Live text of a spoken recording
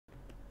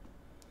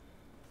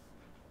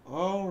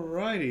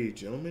Alrighty,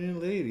 gentlemen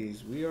and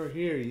ladies, we are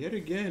here yet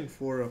again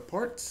for a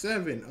part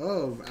 7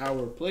 of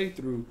our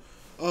playthrough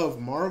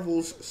of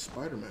Marvel's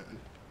Spider-Man.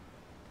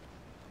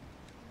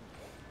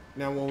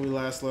 Now, when we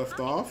last left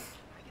off,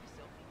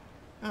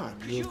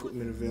 new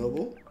equipment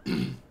available.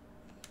 When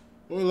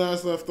we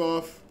last left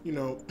off,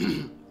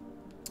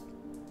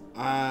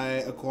 I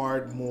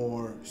acquired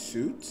more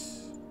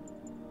suits,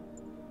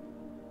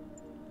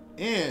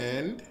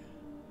 and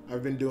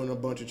I've been doing a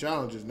bunch of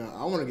challenges. Now,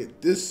 I want to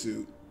get this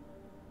suit.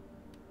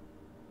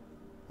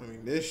 I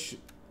mean, this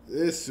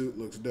suit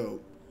looks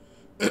dope.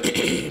 So,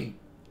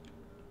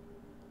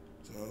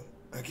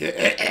 I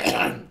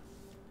can't...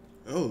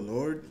 Oh,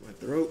 Lord, my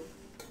throat.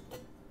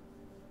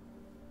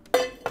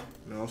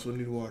 And I also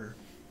need water.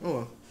 Oh,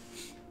 well.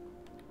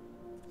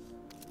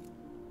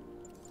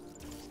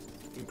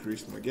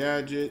 Increased my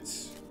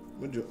gadgets.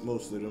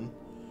 Most of them.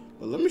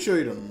 But let me show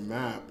you the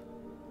map.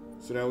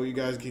 So that way you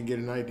guys can get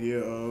an idea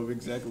of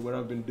exactly what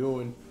I've been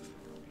doing.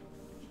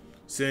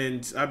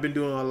 Since I've been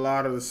doing a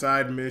lot of the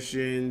side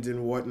missions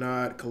and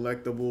whatnot,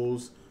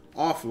 collectibles,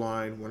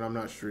 offline when I'm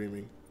not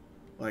streaming.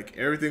 Like,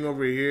 everything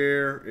over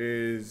here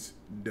is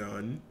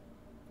done.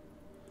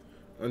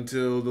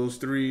 Until those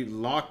 3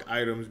 locked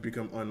items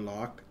become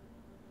unlocked.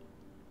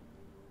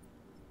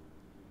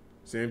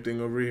 Same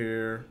thing over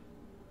here.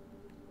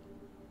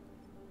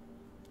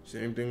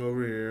 Same thing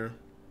over here.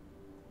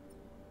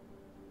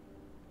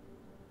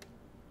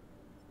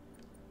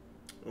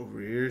 Over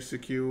here,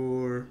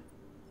 secure.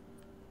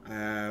 I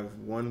have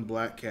 1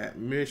 Black Cat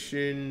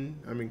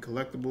mission,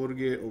 collectible to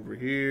get over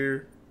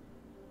here.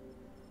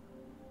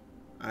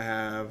 I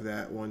have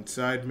that 1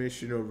 side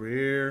mission over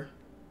here.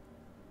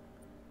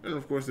 And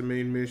of course the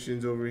main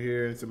missions over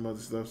here and some other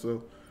stuff.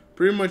 So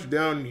pretty much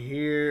down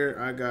here,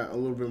 I got a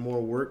little bit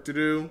more work to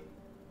do.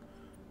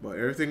 But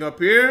everything up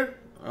here,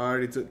 I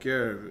already took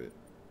care of it.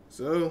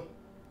 So,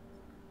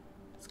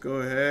 let's go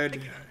ahead.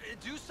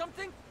 Do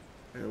something?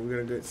 And we're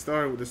gonna get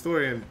started with the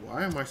story. And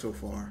why am I so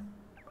far?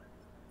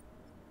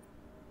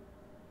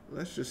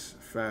 Let's just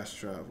fast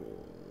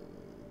travel.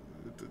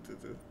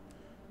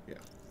 Yeah.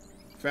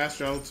 Fast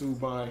travel to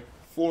my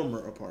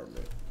former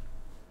apartment.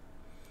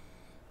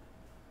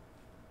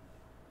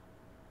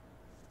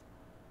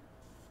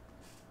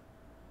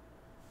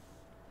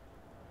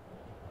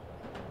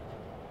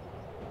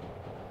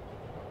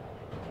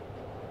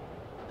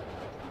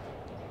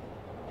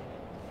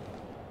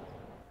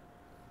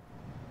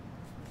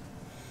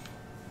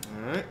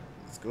 Alright,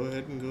 let's go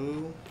ahead and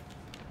go.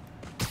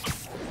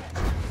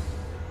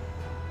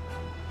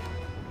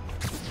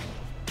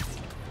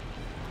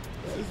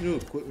 There's new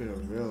equipment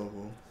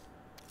available.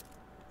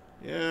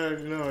 Yeah,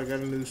 I got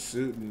a new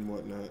suit and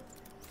whatnot.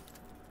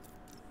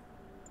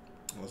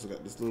 Also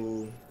got this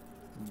little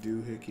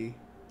doohickey.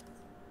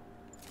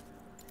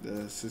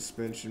 The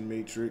suspension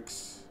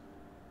matrix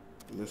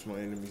lifts my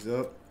enemies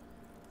up.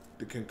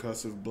 The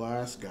concussive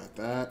blast, got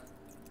that.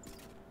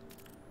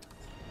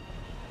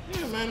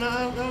 Yeah, man,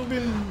 I've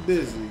been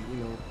busy,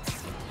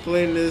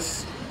 playing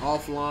this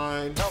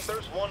offline. Now,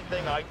 there's one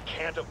thing I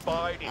can't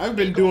abide. I've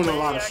been doing a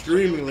lot of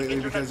streaming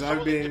lately because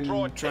I've been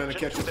trying to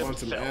catch up on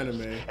some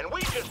anime. And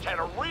we just had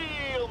a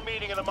real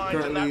meeting of the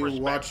minds in that Currently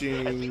respect.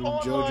 watching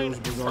JoJo's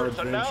Bizarre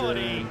Adventure,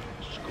 and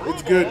it's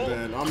Screwball, good,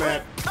 man. I'm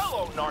at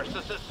fellow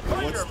narcissist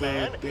what's the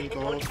Spider-Man thing into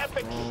called? an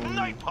epic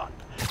snipe hunt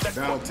that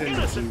Battle put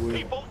Tendency innocent with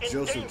people in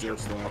Joseph danger.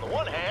 Joestar. On the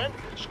one hand,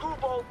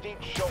 Screwball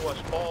did show us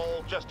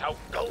all just how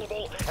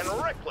gullible and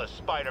reckless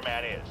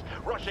Spider-Man is,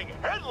 rushing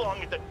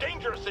headlong into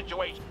dangerous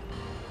situations.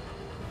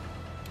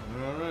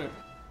 Alright.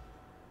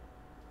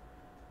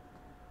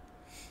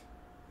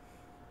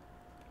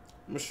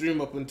 I'm gonna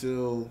stream up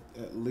until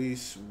at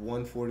least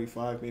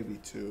 1:45, maybe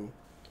 2.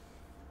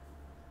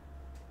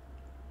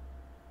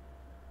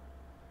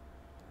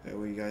 That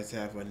way you guys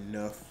have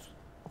enough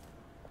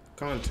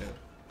content.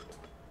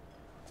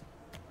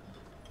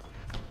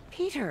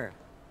 Peter!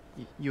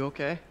 You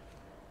okay?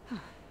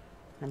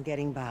 I'm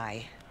getting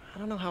by. I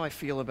don't know how I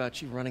feel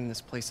about you running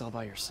this place all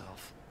by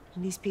yourself.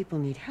 And these people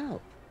need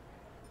help.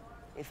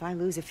 If I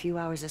lose a few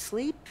hours of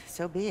sleep,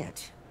 so be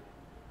it.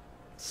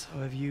 So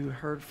have you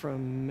heard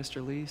from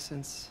Mr. Lee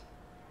since?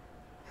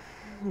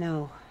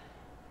 No.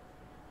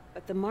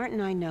 But the Martin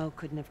I know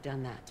couldn't have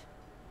done that.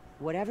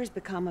 Whatever's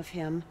become of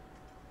him,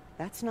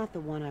 that's not the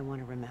one I want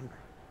to remember.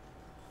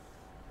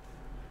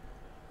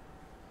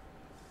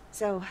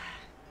 So,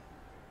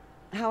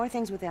 how are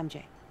things with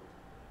MJ?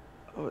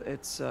 Oh,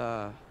 it's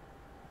well,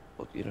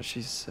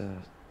 she's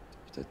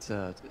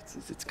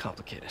it's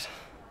complicated.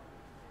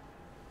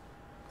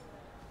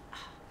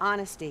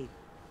 Honesty.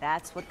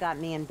 That's what got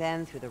me and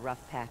Ben through the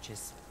rough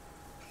patches.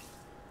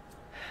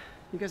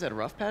 You guys had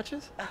rough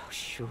patches? Oh,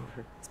 sure.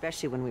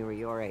 Especially when we were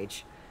your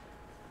age.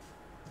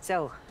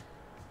 So,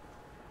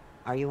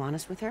 are you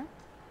honest with her?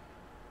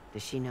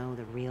 Does she know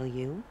the real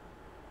you?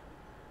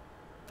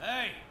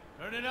 Hey,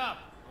 turn it up.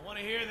 I want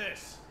to hear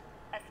this.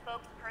 A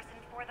spokesperson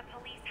for the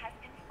police has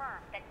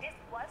confirmed that this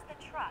was the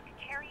truck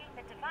carrying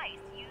the device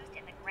used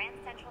in the Grand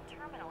Central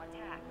Terminal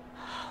attack.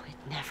 Oh,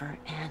 it never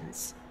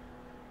ends.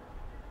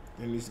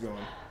 And he's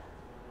going.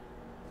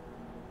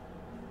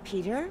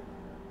 Peter?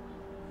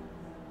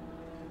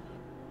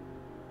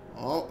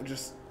 Oh,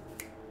 just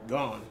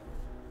gone.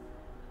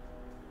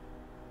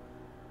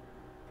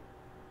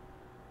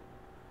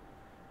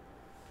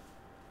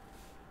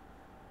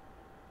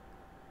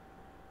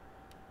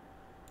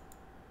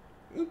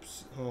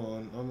 Oops, hold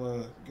on. I'm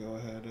gonna go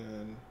ahead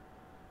and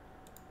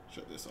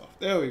shut this off.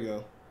 There we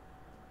go.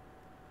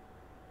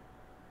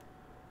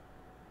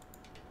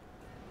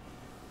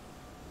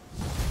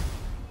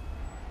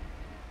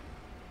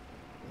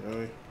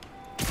 Really?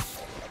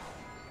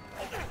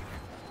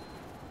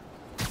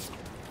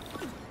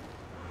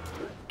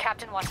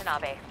 Captain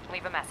Watanabe,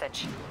 leave a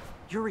message.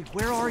 Yuri,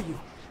 where are you?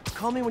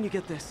 Call me when you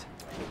get this.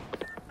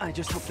 I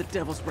just hope the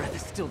Devil's Breath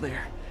is still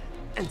there.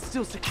 And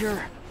still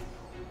secure.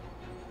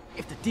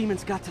 If the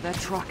demons got to that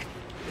truck,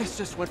 this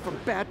just went from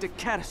bad to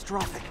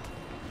catastrophic.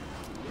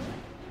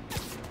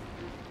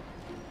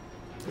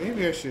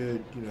 Maybe I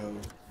should, you know,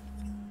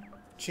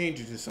 change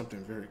it to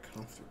something very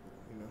comfortable,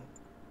 you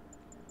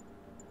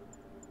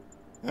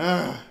know?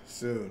 Ah,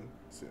 soon.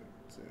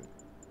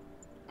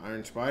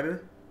 Iron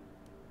Spider?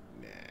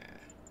 Nah.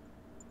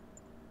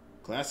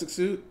 Classic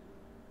suit?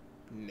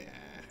 Nah.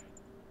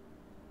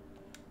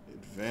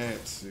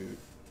 Advanced suit.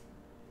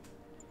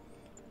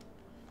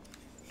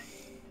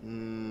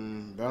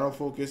 Battle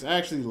Focus. I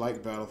actually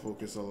like Battle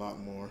Focus a lot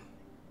more.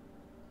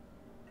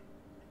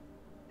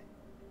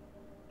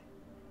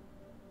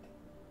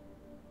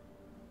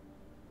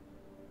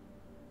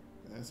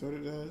 That's what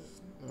it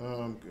does?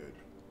 Oh, I'm good.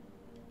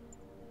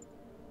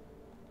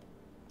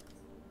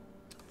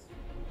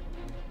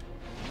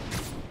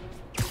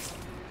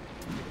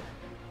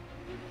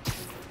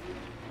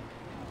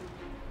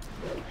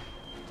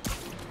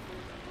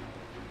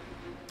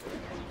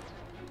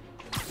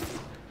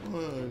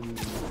 One,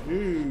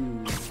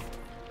 two.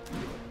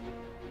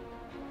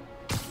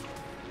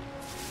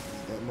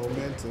 That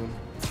momentum.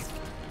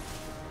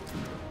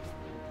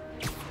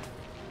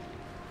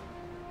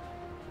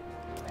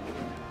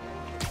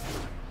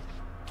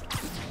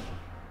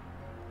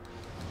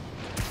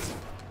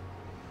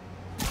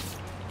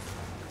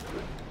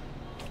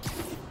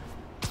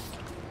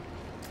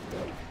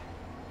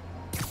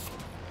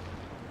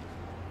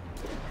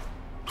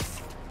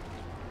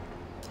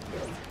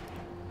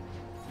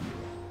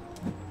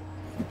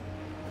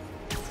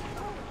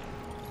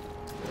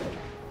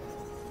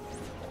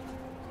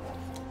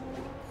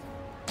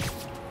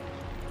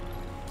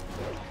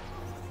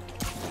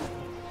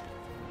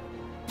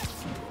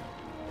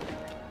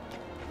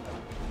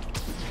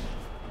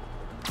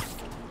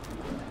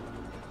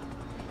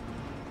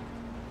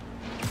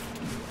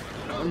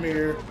 I'm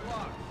here.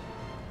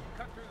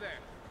 Cut through there.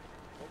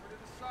 Over to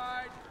the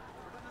side.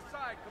 Over to the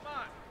side. Come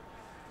on.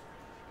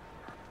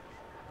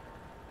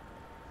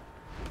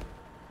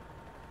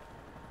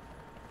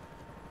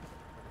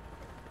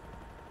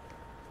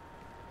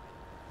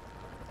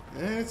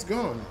 And it's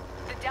gone.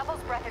 The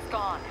Devil's Breath is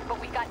gone, but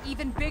we got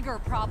even bigger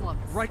problems.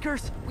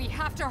 Rikers? We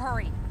have to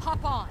hurry.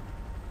 Hop on.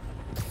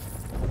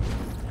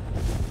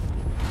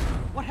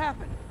 What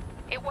happened?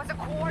 It was a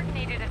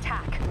coordinated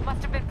attack.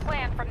 Must have been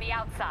planned from the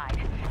outside.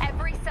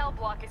 Every cell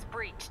block is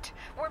breached.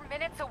 We're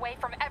minutes away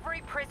from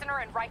every prisoner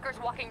and Rikers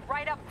walking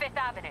right up 5th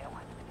Avenue.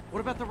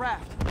 What about the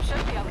raft?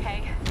 Should be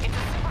okay. It's a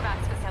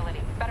Supermax facility.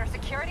 Better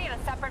security and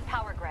a separate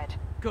power grid.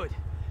 Good.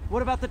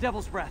 What about the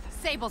Devil's Breath?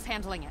 Sable's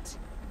handling it.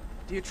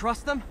 Do you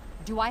trust them?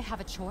 Do I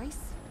have a choice?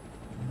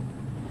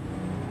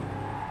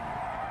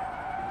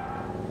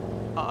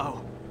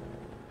 Uh-oh.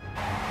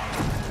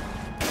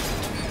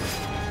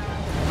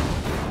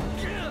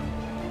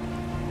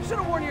 Should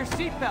have worn your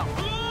seatbelt.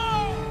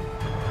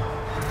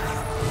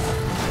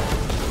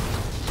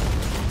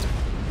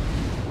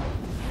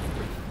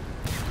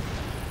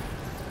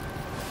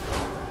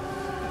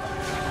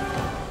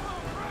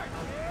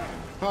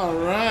 All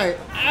right,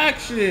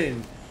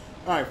 action.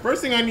 All right,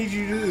 first thing I need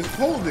you to do is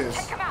hold this.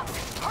 Take him out!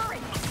 Hurry!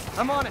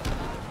 I'm on it.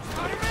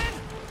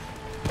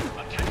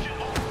 Attention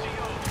all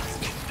COs.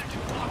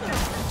 Institute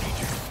lockdown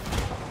procedure.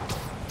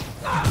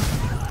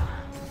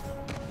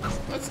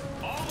 Let's.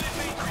 All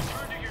inmates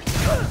return to your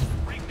cells.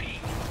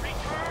 Repeat,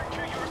 return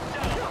to your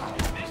cells.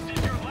 This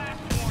is your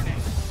last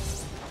warning.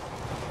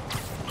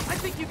 I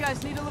think you guys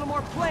need a little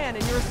more plan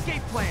in your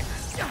escape plan.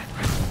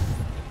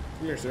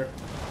 Come here, sir.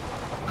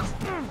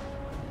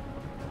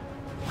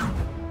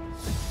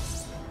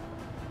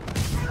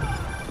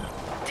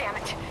 Damn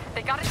it!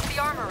 They got into the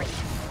armory.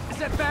 Is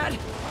that bad?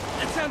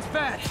 That sounds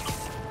bad.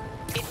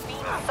 It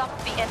means some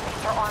of the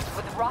enemies are armed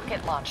with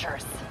rocket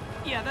launchers.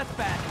 Yeah, that's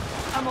bad.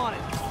 I'm on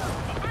it.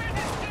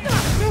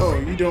 No,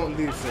 you don't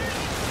leave, sir.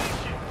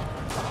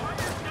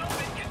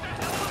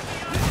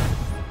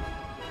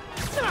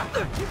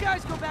 You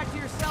guys go back to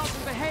your cells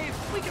and behave.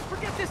 We can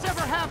forget this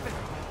ever happened.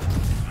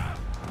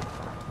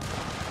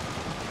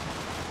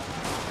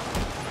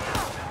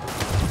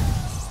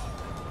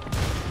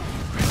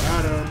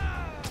 Got him.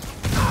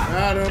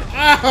 Got him.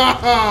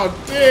 Ow,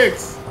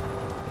 dicks.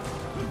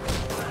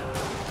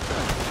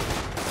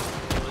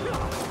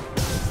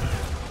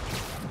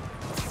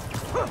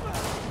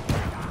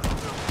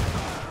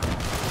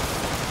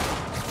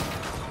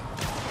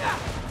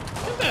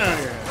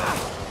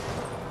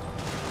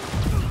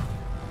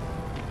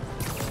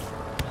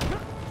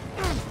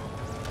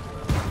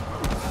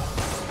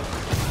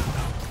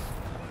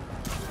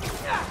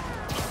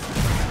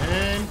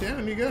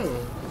 Where'd he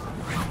go?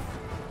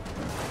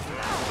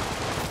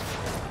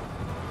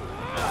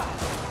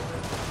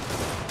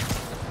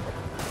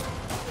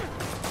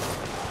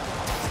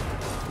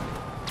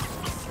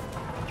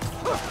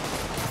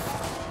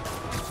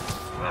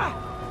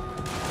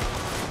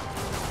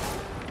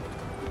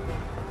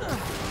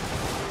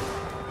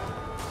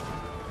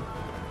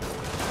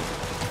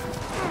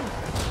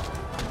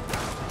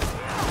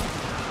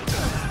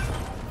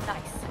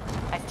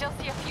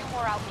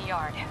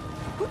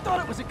 Who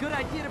thought it was a good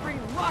idea to bring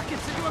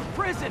rockets into a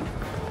prison?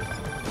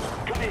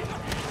 Come in.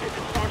 This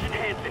is Sergeant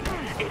Hansen.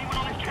 Anyone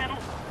on this channel?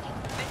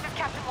 This is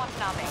Captain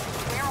Watanabe.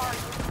 Where are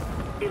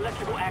you?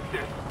 Electrical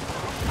access.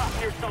 Rooftop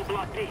near cell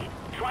block D.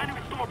 Trying to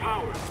restore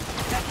power.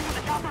 That you in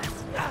the chopper?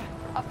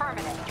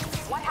 Affirmative.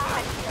 What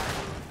happened here?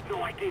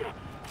 No idea.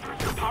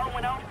 First the power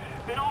went out,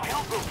 then all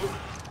hell broke loose.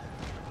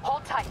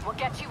 Hold tight. We'll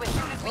get you as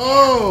soon as we can.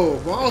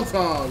 Oh,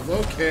 Molotovs.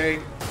 Okay.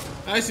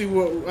 I see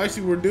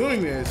we're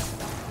doing this.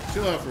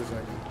 Chill out for a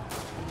second.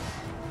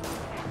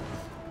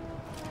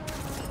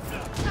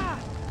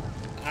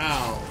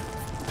 Ow.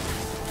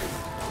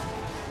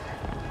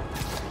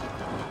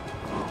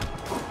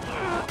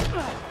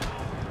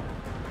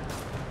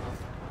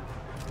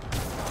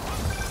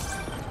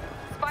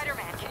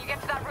 Spider-Man, can you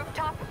get to that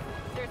rooftop?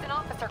 There's an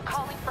officer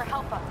calling for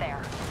help up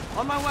there.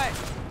 On my way.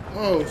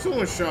 Oh,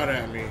 someone shot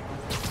at me.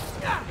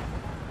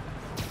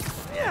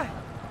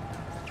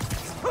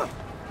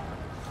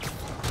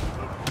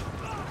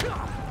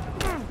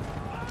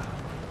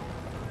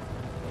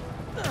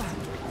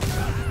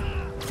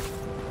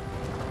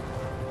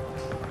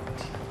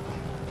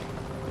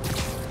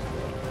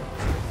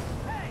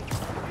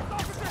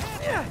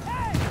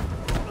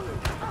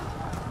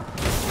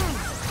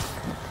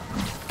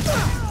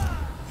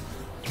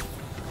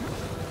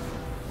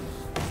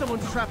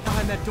 Someone's trapped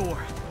behind that door.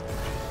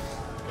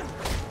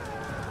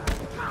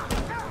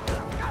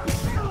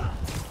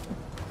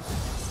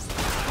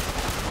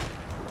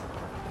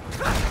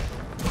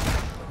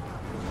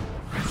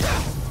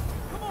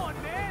 Come on,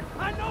 man!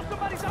 I know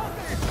somebody's out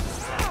there!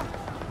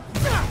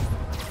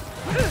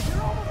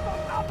 You're almost on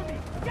top of me!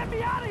 Get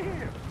me out of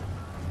here!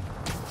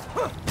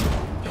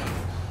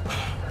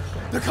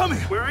 They're coming!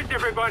 Where is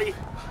everybody?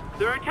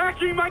 They're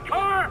attacking my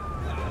car!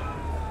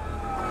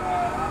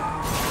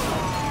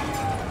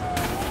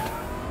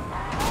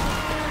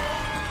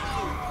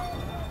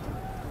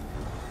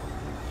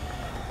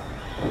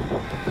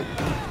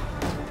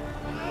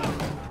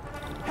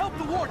 Help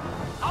the warden!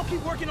 I'll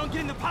keep working on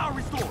getting the power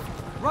restored.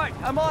 Right,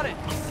 I'm on it.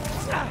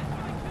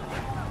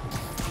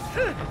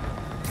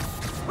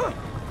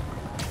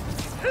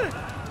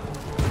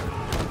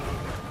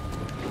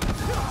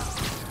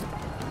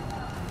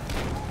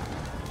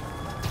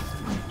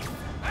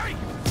 Hey,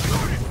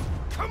 Jordan,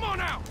 come on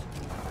out.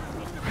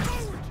 Looking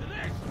forward to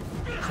this.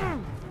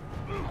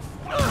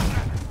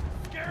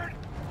 Scared?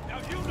 Now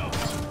you know how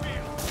to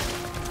feel.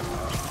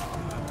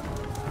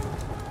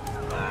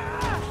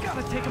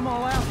 Gotta take them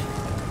all out.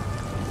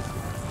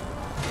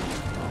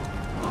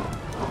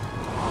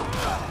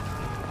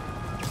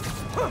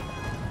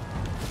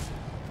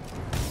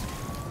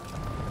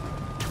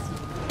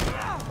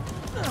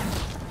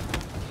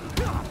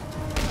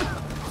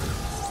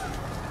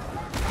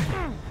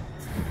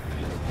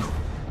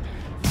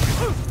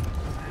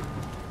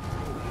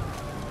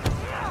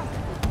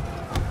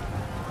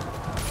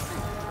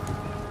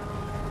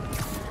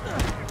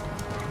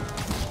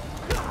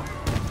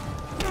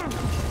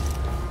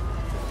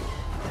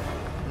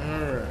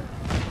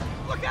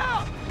 Look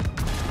out!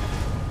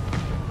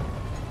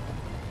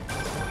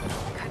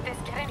 Could this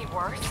get any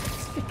worse?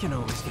 It can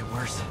always get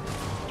worse.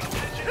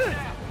 Attention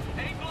staff.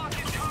 A block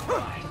is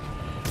compromised.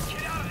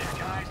 Get out of there,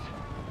 guys.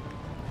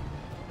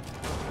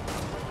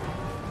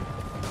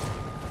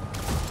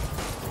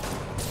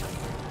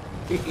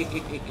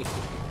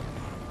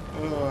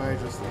 Oh, I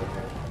just love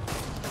it.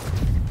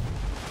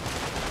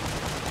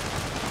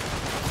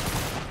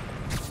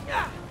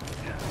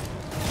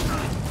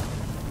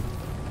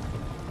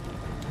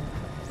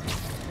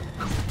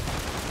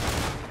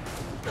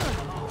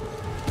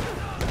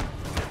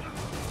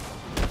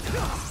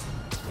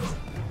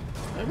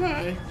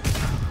 Bye-bye.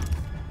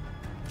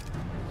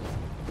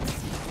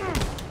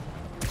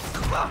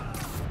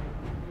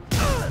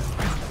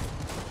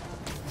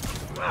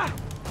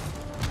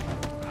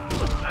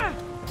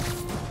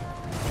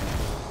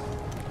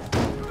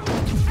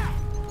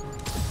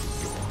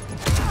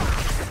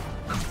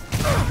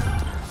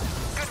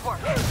 Good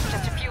work.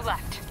 Just a few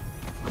left.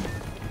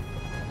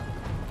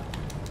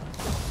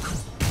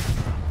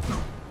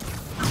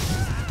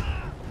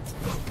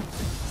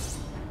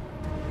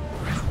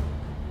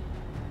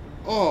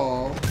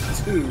 Oh,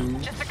 too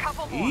Just a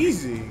couple more.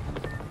 easy.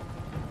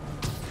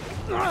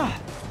 Love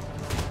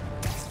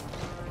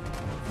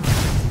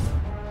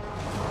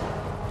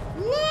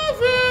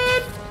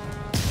it.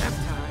 That's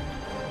time.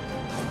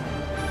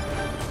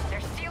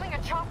 They're stealing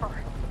a chopper.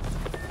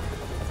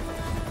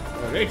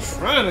 Oh, they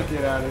trying to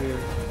get out of here.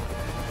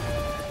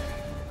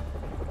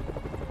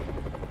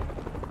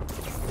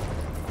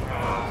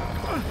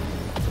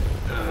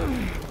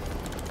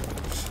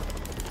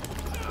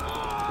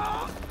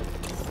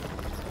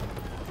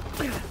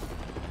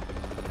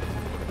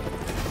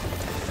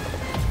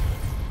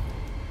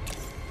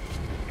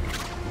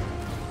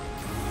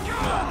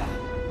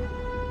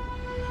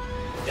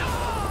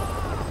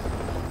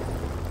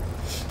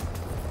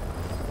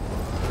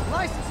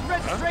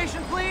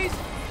 registration, please?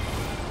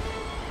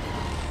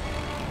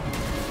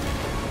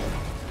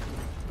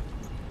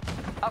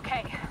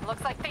 Okay,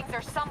 looks like things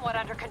are somewhat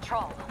under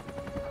control.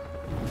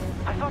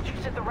 I thought you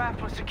said the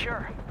raft was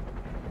secure.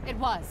 It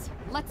was.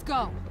 Let's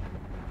go.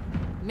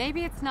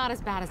 Maybe it's not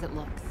as bad as it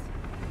looks.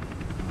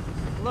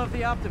 Love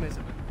the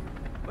optimism.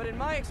 But in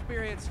my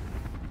experience,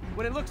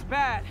 when it looks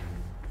bad,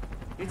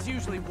 it's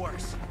usually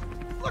worse.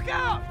 Look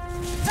out!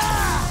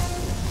 Ah!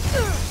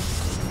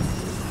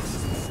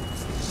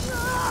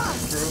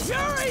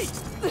 Yuri!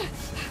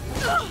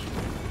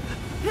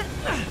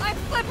 I'm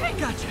slipping!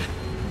 Gotcha.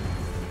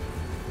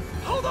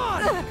 Hold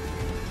on!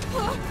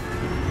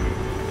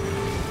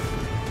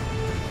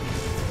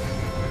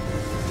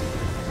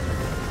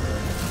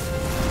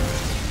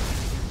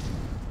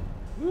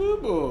 Oh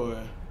boy.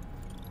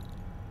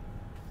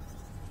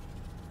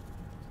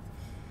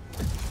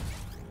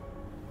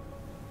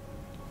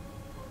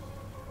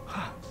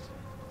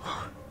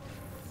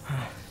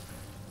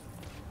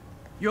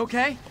 You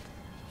okay?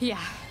 Yeah.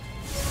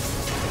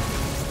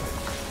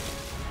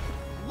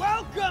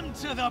 Welcome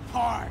to the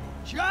party!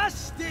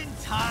 Just in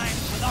time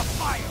for the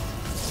fire!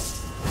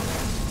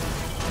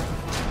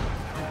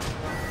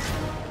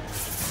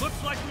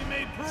 Looks like we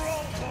made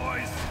parole,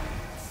 boys!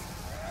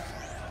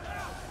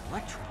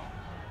 Electro?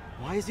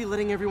 Why is he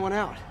letting everyone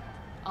out?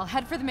 I'll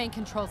head for the main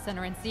control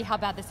center and see how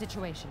bad the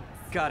situation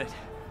is. Got it.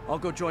 I'll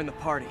go join the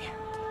party.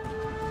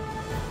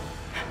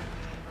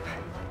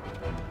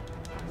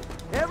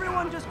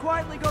 Everyone just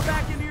quietly go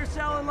back into your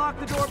cell and lock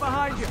the door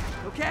behind you,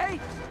 okay?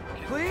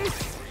 Please?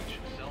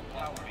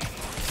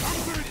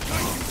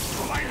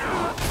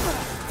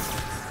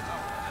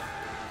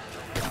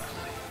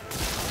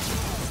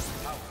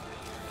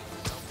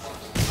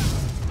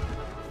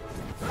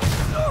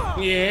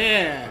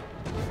 Yeah.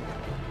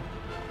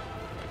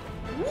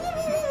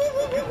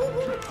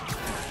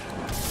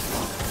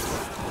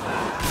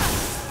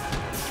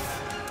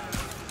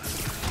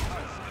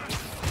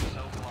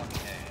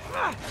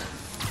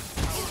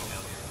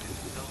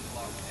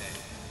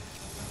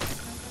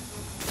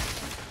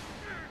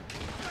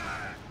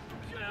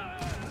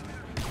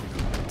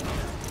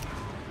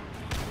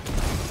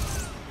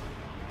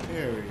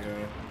 There we go.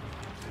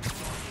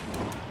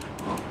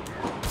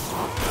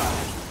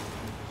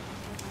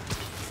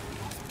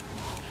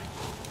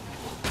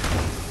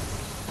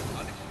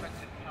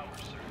 Unexpected power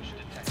surge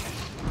detected.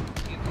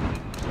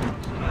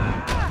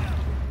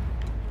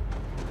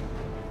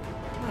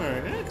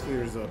 Alright, that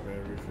clears up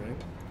everything.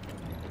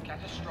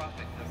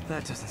 Catastrophic.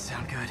 That doesn't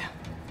sound good.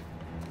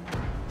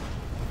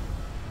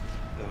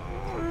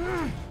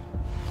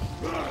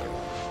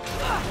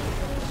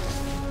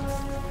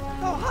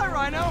 Oh, hi,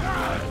 Rhino!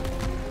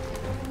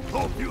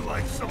 Hope you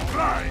like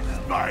surprise,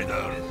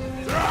 Spider!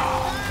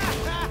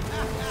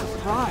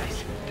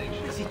 Surprise!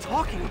 What is he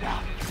talking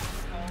about?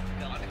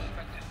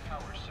 Unexpected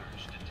power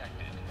surge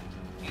detected.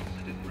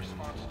 Incident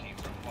response team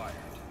required.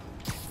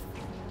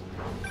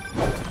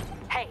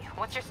 Hey,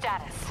 what's your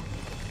status?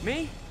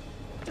 Me?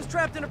 Just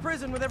trapped in a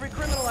prison with every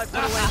criminal I've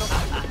been around.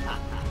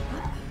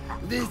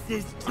 This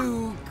is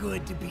too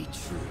good to be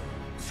true.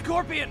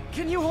 Scorpion,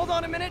 can you hold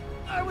on a minute?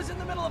 I was in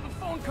the middle of a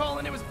phone call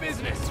and it was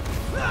business.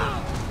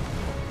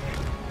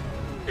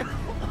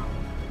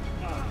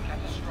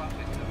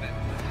 Catastrophic event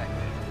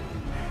detected.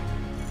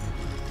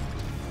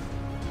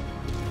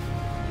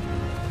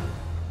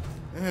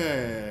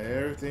 Hey,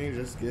 everything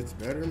just gets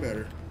better and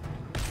better.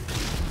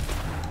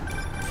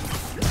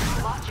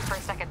 Lost you for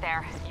a second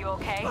there. You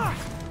okay?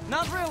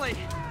 Not really.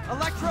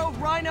 Electro,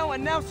 Rhino,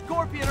 and now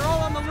Scorpion are all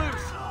on the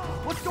loose.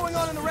 What's going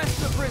on in the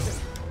rest of the prison?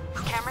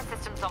 Camera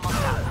system's almost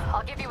up.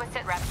 I'll give you a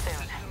sit rep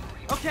soon.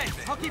 Okay,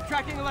 I'll keep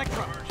tracking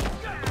Electro.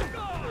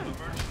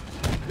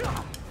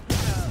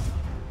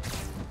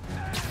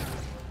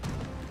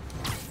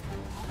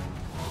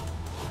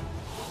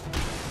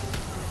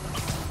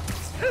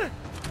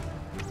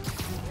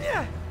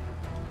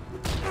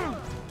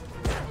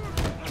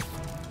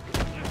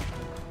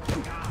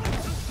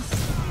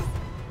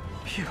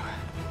 Phew.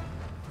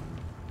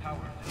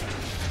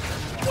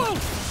 Whoa!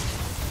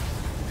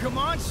 Come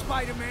on,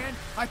 Spider-Man!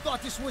 I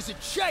thought this was a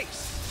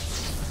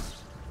chase!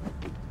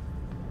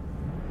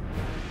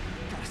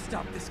 Gotta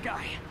stop this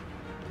guy.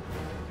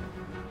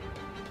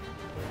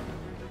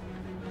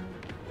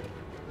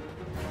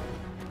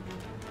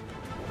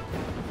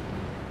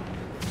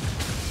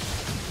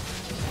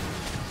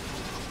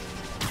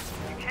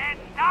 You can't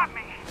stop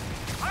me.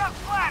 But I'm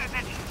flattered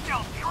that you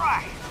still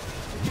try.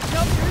 If you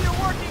tell me who you're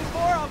working for,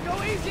 I'll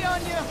go easy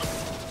on you.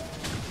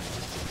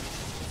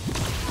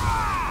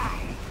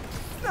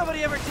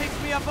 Nobody ever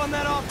takes me up on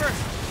that offer.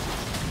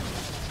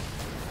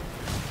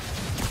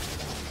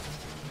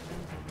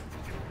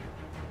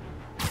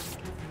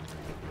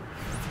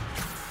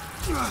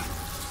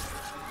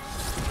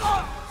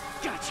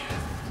 Gotcha.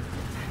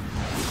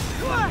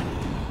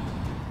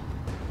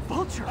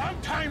 Vulture.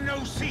 Long time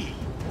no see!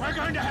 We're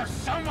going to have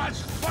so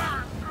much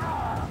fun!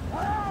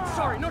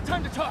 Sorry, no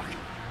time to talk.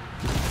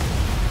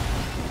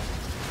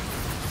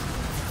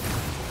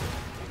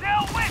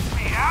 Still with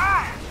me,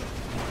 huh?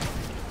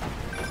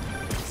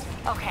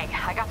 Okay,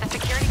 I got the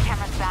security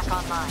cameras back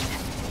online.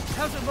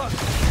 How's it look?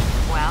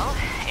 Well,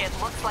 it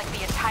looks like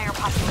the entire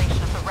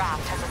population of the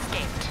raft has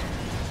escaped,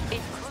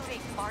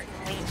 including Martin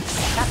Lee.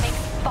 That makes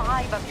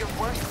 5 of your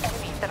worst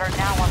enemies that are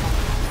now on the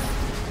loose.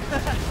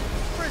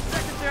 For a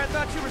second there, I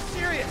thought you were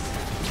serious.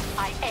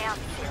 I am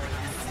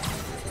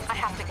serious. I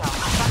have to go.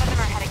 Some of them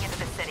are heading into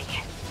the city.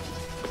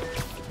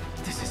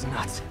 This is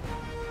nuts.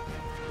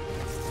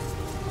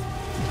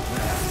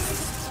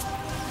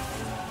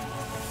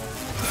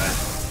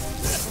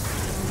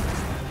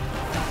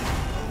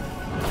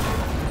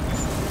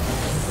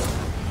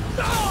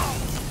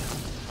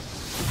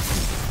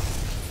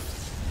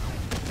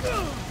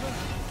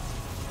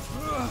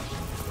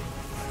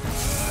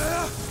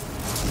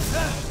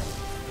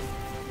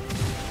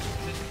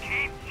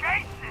 Keep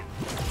chasing!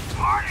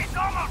 Party's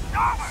almost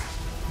over!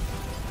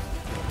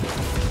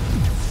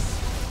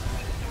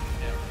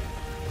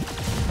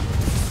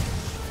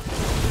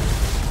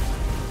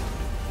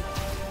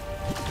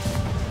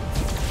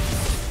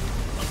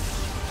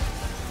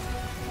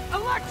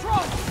 Electro,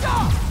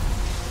 stop!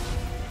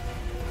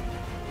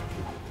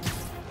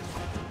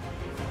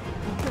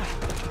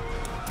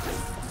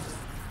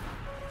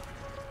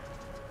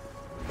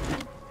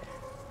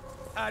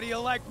 How do you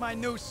like my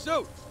new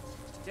suit?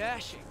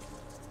 Dashing.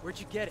 Where'd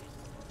you get it?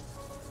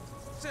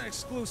 It's an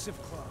exclusive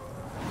club.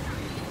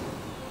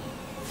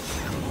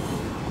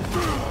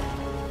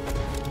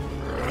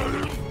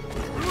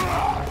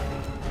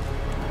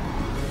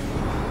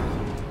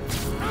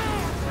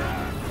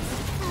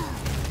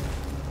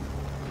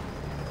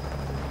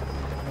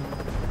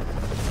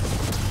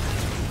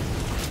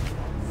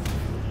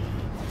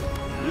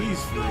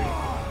 He's free.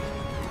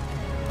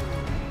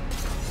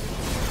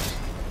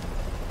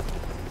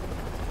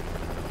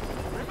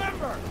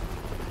 Remember,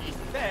 he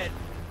said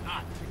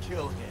not to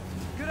kill him.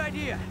 Good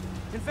idea.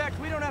 In fact,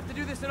 we don't have to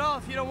do this at all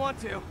if you don't want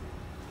to.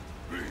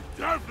 We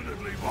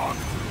definitely want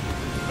to.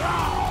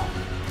 Now!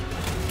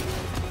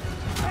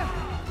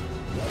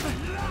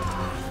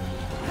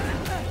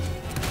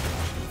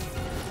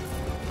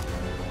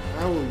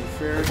 How will you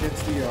fare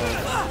against the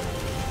odds?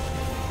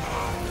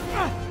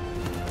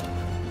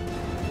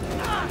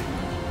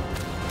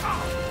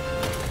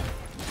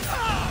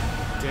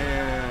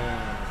 Damn.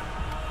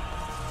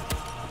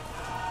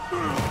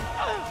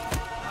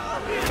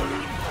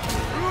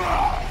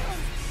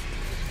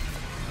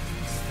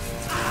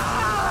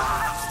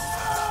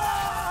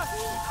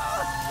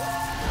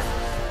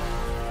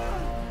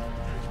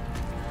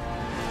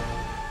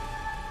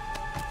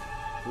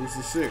 Who's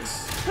the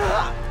 6?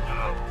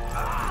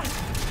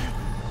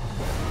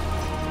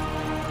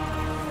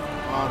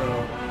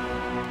 Otto.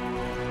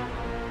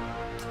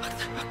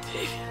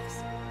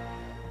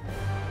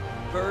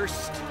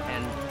 First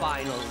and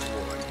final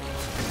warning.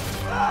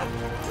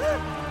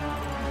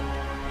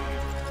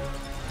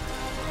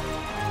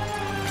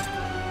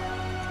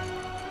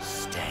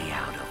 Stay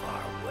out of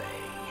our way.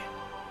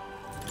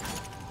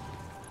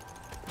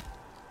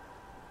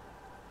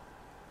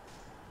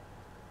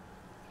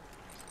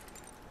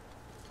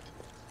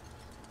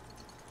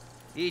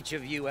 Each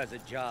of you has a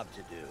job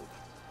to do.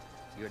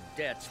 Your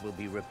debts will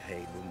be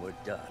repaid when we're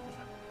done.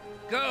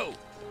 Go!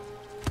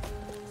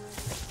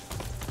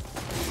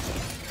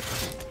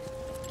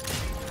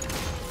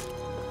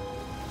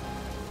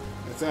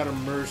 That's out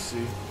of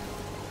mercy.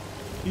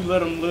 He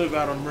let him live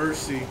out of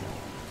mercy.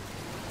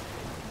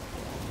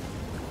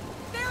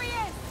 There he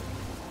is!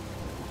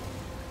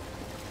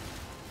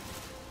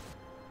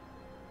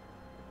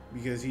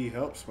 Because he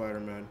helped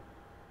Spider-Man.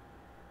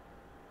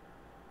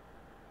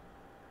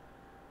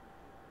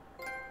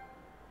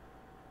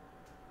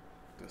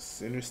 The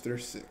Sinister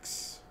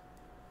 6.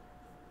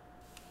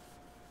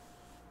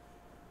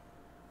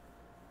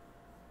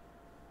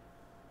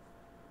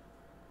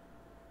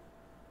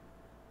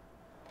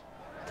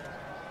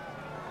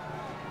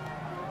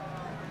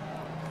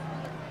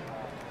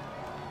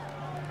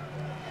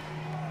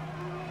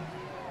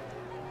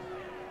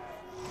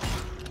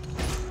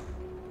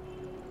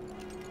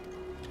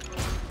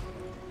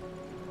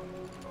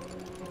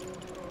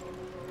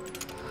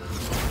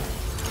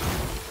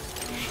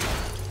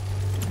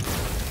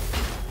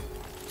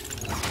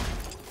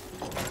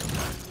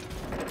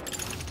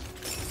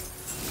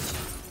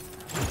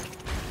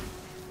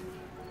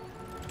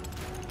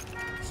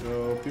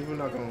 So people are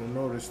not gonna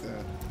notice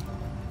that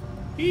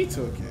he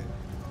took it.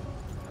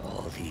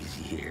 All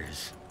these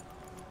years.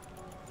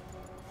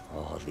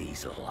 All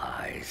these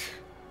lies.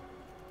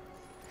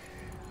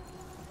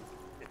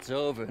 It's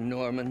over,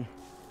 Norman.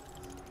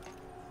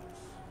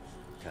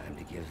 Time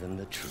to give them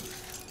the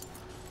truth.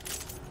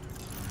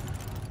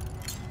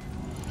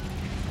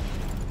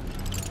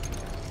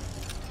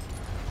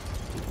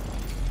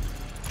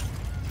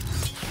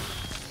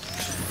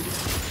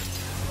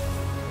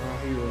 Now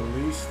he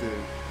released it.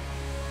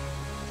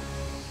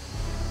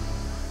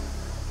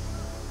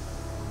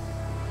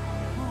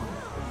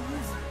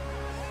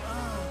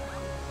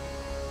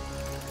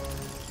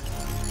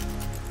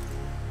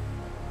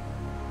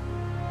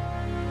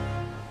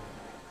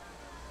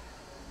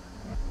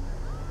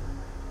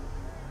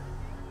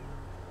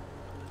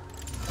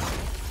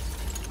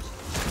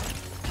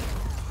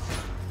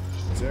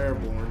 It's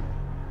airborne.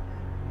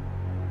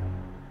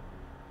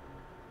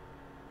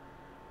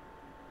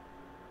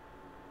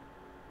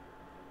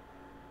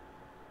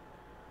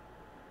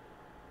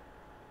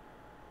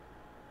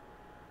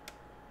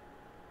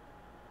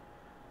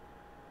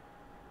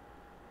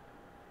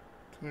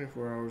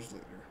 "24 hours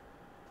later."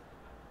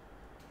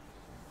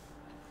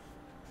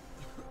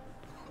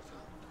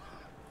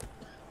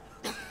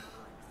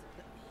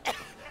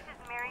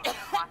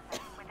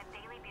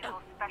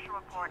 Special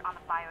report on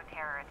the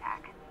bioterror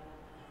attack.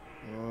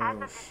 As of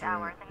this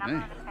hour, the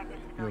number of infected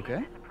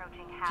civilians is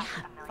approaching half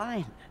a million.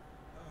 Fine.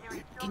 There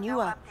is Can still you, no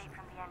update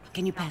from the NBC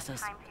can you on the pass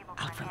those timetable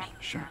out for me?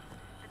 an Sure.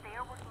 but they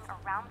are working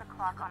around the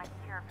clock on a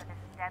cure for this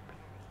deadly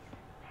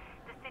disease.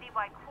 The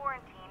citywide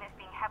quarantine is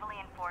being heavily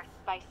enforced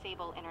by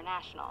Sable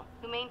International,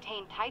 who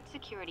maintain tight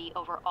security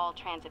over all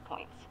transit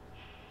points.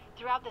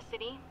 Throughout the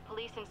city,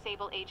 police and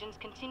Sable agents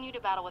continue to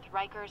battle with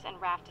Rikers and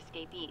raft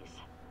escapees.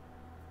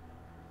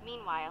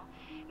 Meanwhile,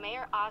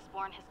 Mayor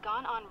Osborn has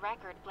gone on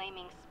record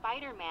blaming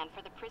Spider-Man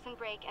for the prison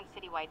break and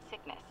citywide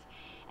sickness,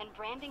 and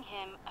branding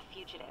him a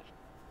fugitive.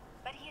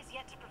 But he has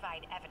yet to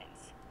provide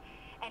evidence,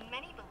 and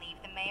many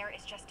believe the mayor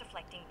is just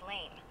deflecting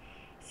blame,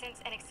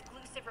 since an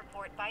exclusive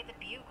report by the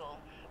Bugle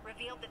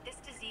revealed that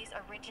this disease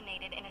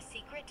originated in a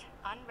secret,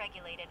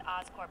 unregulated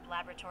Oscorp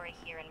laboratory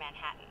here in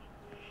Manhattan.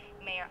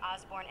 Mayor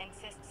Osborn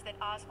insists that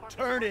Oscorp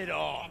Turn is it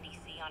off. working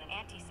with the NDC on an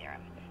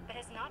anti-serum, but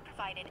has not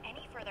provided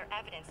any further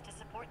evidence to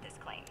support this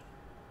claim.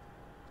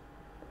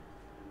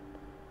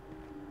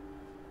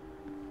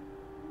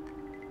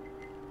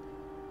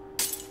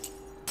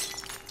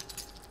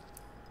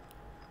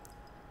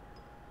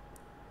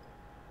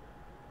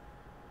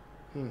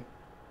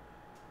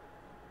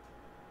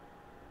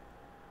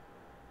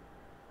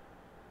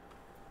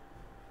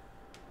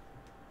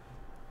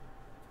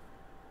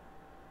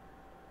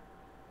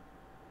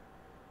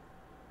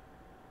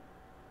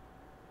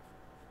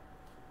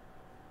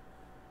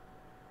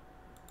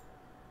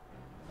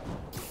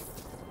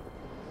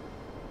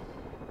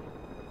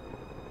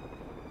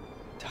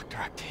 Dr.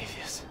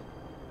 Octavius.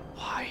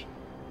 Why?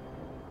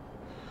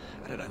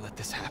 How did I let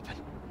this happen?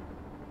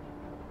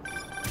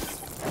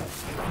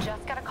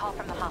 Just got a call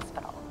from the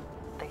hospital.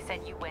 They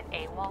said you went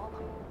AWOL.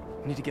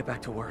 I need to get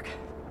back to work.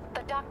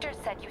 The doctor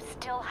said you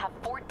still have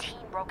 14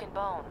 broken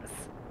bones.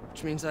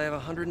 Which means I have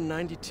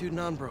 192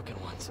 non-broken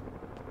ones.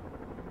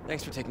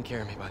 Thanks for taking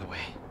care of me, by the way.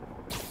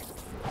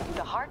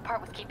 The hard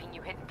part was keeping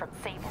you hidden from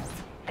Sables.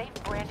 They've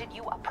branded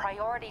you a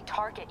priority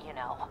target, you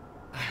know.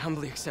 I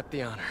humbly accept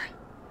the honor.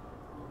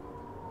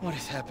 What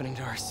is happening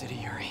to our city,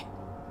 Yuri?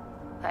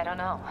 I don't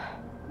know.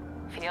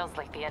 Feels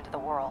like the end of the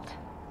world.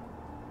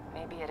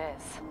 Maybe it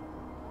is.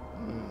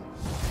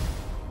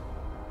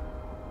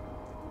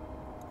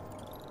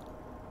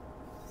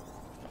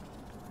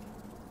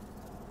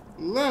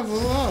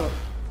 Level up.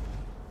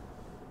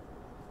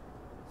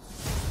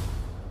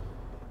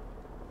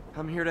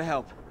 I'm here to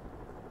help.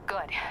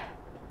 Good.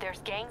 There's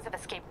gangs of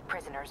escaped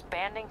prisoners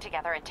banding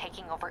together and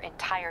taking over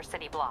entire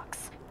city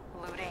blocks.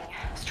 Looting,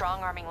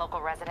 strong-arming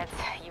local residents,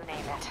 you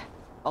name it.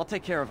 I'll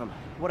take care of him.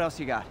 What else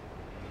you got?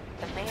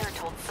 The mayor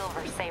told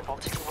Silver Sable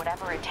to do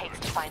whatever it takes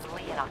to find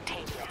Lee and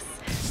Octavius.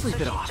 Sleep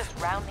so it she's off. just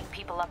rounding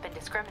people up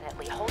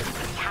indiscriminately, holding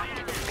them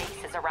captive in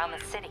bases around the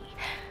city.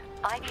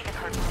 I've even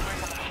heard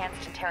rumors of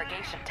enhanced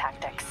interrogation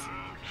tactics.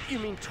 You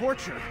mean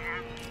torture?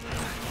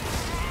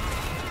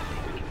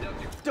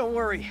 Don't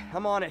worry,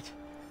 I'm on it.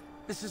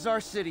 This is our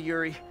city,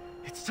 Yuri.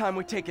 It's time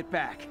we take it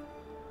back.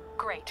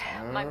 Great.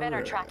 My men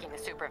are tracking the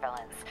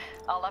supervillains.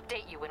 I'll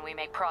update you when we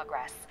make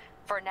progress.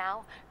 For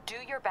now, do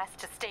your best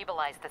to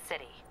stabilize the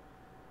city.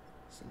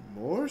 Some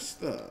more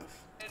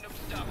stuff. Random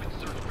stop and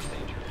search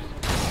procedures.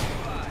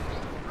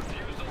 5.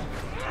 Refusal.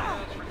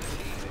 Grounds for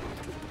detainment.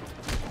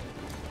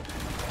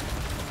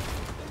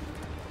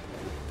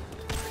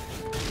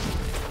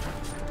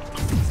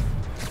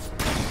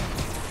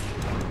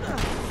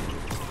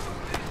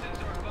 Citizens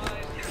are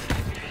advised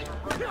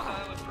to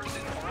domicile a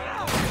person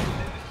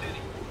within the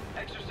city.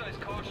 Exercise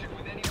caution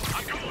with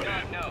anyone you do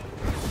not know.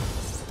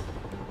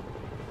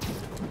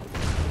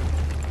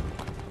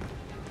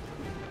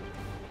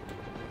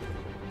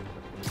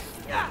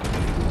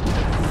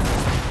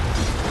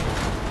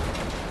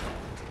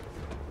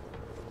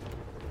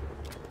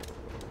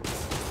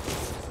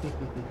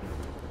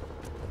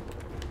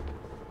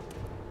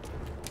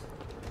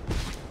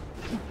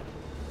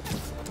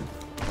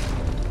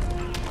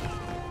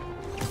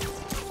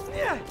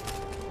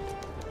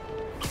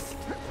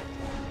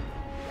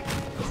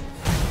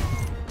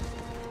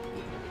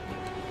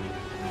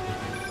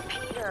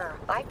 Peter,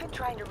 I've been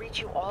trying to reach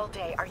you all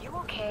day. Are you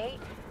okay?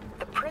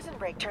 The prison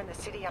break turned the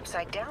city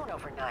upside down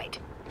overnight.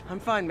 I'm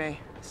fine, May.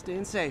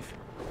 Staying safe.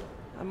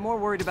 I'm more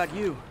worried about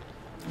you.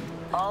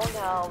 Oh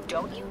no,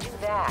 don't you do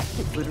that.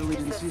 Literally Phoenix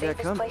didn't is see the that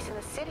safest coming. place in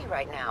the city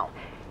right now.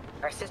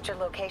 Our sister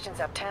locations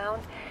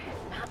uptown,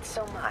 not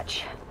so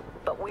much.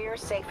 But we're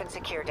safe and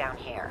secure down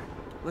here.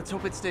 Let's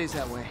hope it stays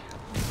that way.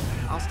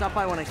 I'll stop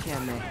by when I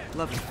can, May.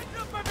 Love you.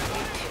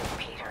 You too,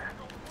 Peter.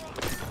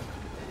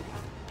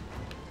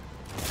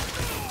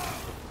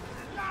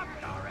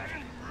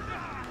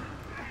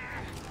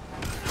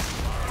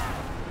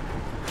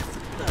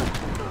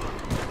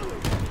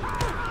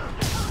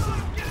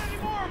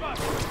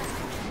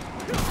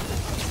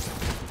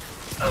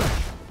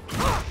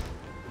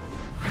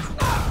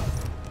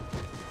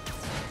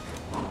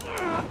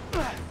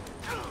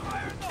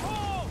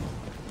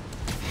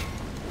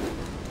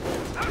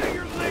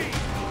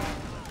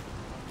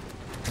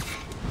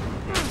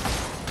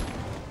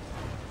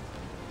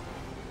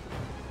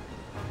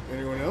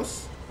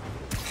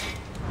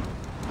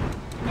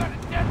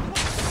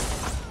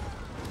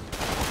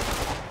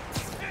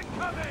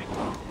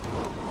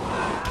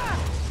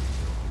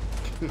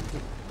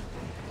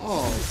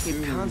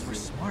 If cons were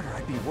smarter,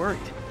 I'd be worried.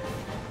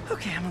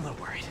 Okay, I'm a little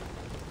worried.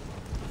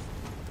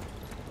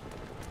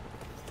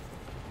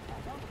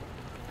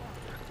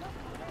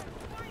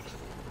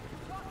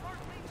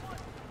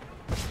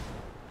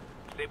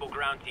 Sable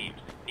ground teams.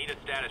 Need a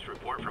status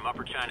report from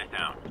Upper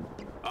Chinatown.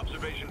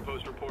 Observation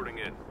post reporting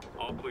in.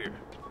 All clear.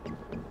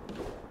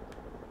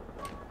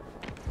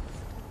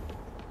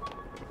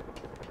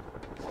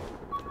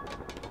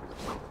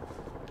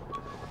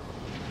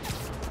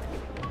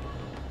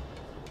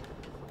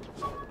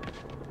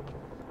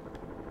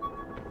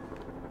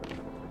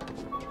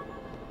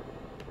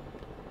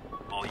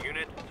 All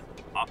units,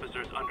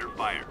 officers under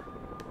fire.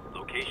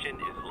 Location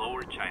is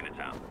Lower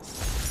Chinatown.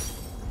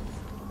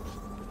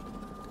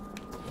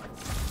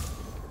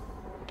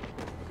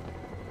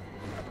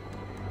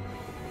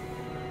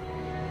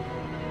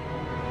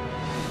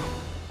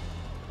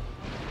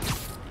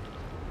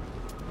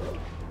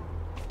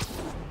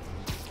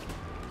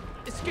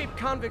 Escaped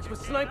convicts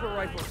with sniper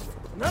rifles.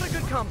 Not a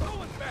good combo.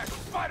 Back,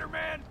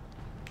 Spider-Man!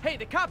 Hey,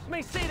 the cops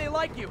may say they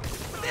like you,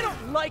 but they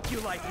don't like you.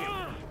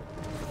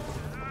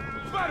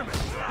 Spider-Man,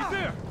 he's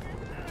there!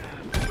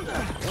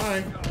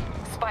 Hi.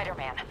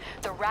 Spider-Man,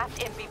 the Raft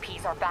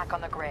MVPs are back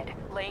on the grid,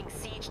 laying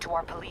siege to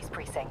our police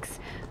precincts.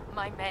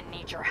 My men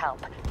need your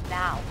help,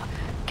 now.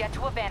 Get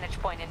to a vantage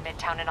point in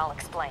Midtown and I'll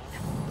explain.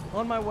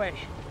 On my way.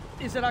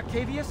 Is it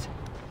Octavius?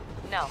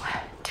 No,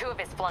 2 of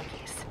his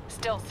flunkies,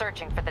 still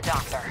searching for the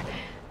doctor.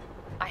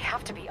 I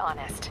have to be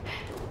honest,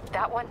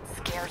 that one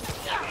scares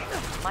me.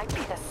 Might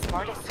be the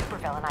smartest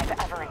supervillain I've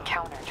ever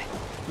encountered.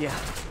 Yeah,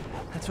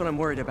 that's what I'm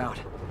worried about.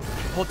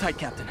 Hold tight,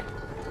 Captain.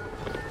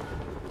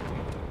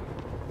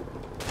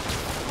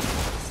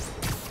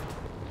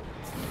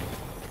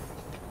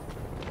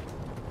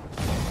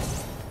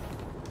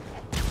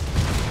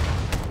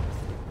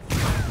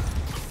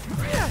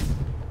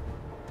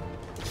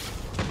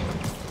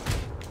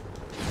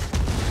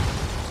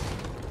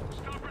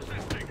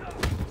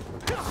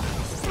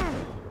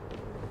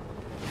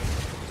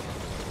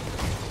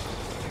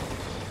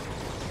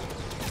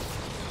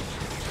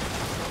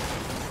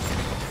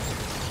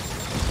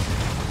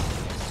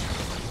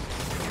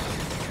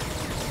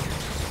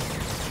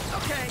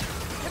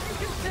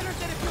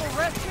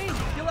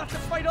 You'll have to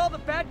fight all the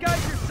bad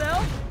guys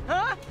yourself?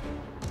 Huh?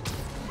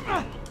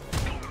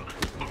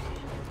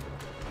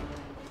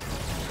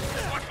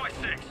 Watch my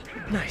 6.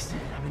 Nice.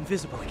 I'm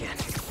invisible again.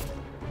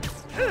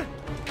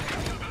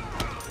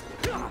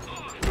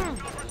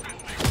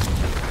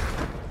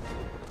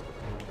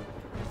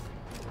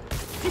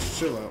 Just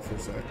chill out for a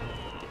sec.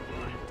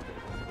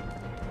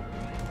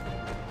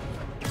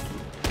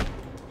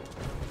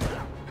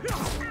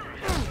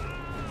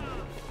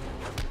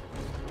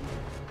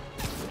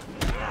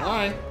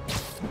 Hi.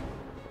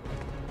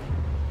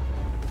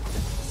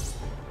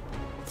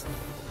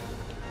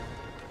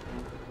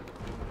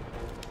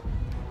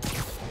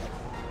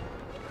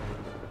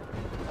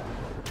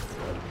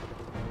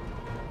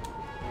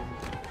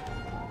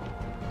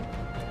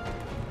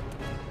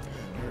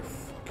 They're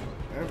fucking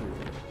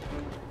everywhere.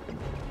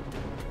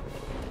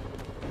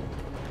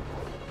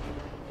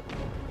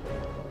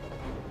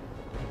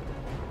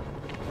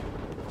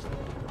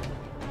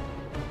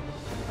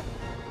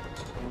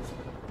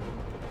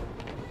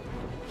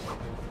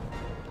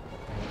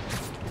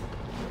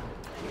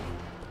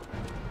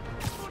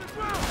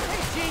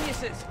 Hey,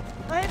 geniuses!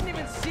 I hadn't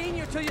even seen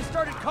you till you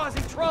started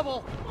causing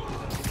trouble.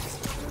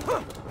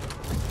 Huh.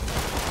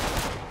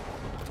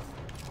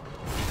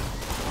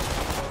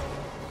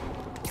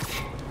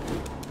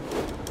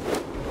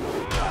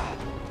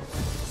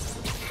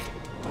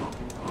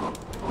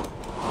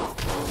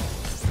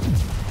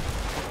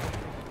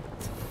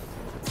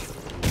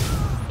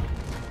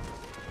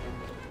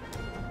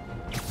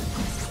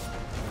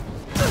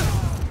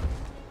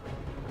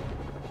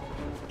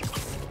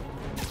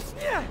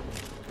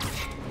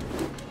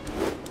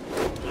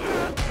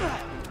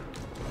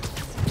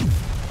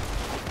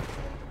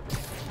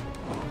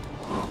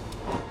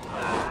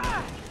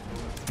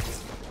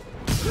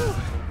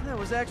 That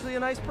was actually a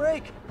nice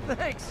break.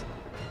 Thanks.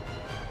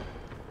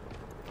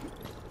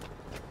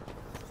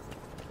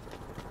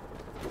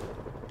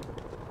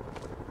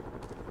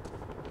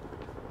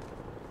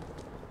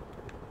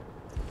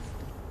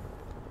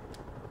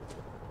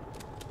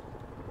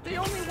 The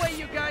only way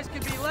you guys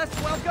could be less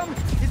welcome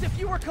is if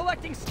you were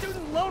collecting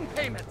student loan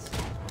payments.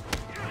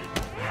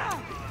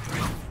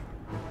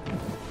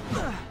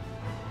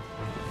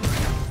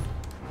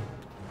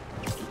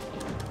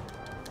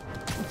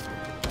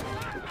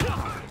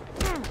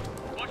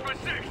 Watch my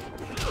 6.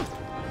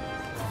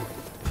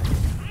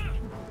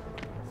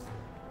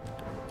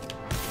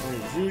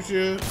 Shoot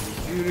you.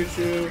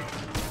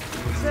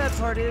 The sad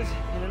part is,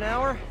 in an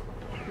hour,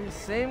 these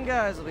same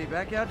guys will be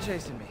back out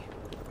chasing me.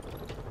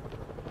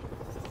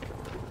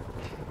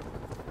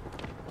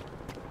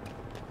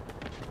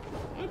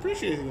 I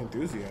appreciate the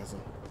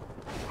enthusiasm.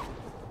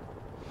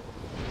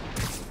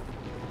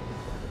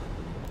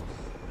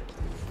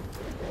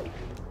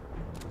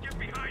 Get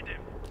behind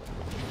him.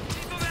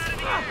 Move out of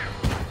the air.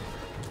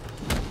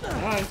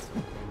 Hi.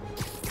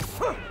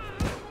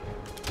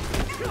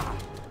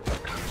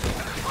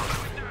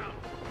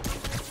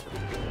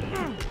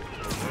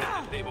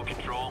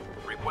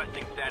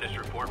 Awaiting status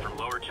report from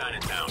Lower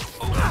Chinatown.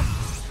 Over.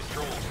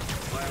 Control.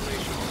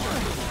 Violation of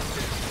Marshal Law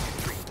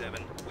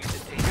 37. We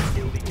detained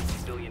illegal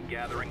civilian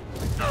gathering.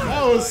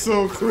 That was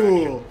so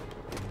cool.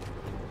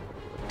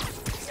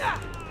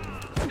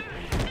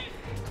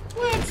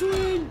 Web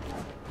swing.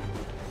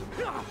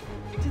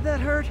 Did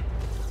that hurt?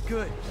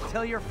 Good.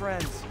 Tell your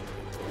friends.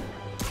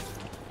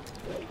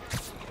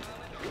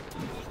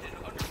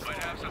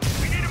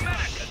 We need a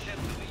medic!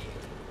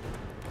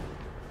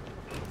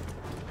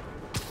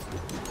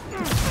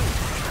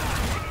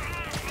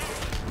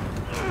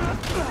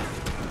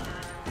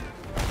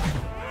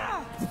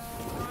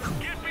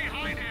 Get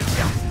behind him!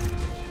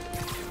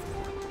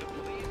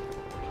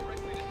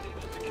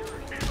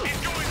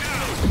 He's going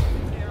down!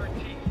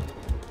 Guaranteed.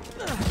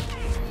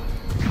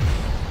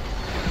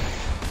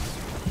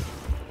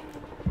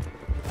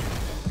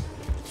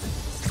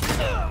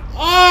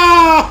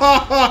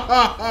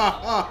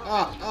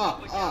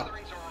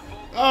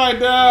 I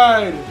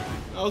died.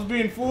 I was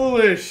being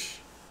foolish.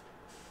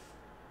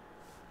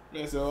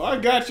 And so I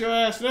got your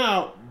ass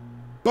now.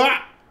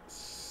 Bah!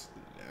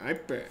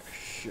 Sniper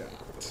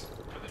shot.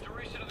 For the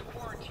duration of the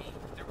quarantine,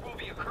 there will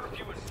be a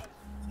curfew in...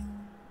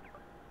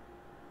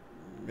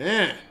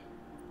 Man.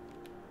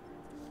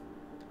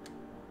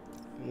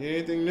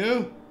 Anything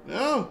new?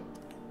 No.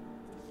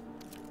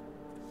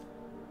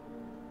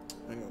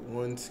 I got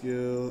one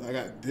skill. I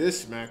got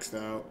this maxed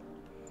out.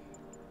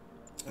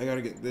 I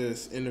gotta get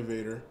this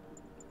innovator.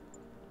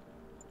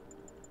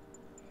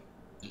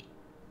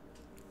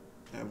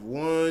 I have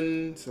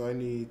one, so I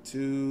need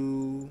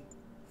 2,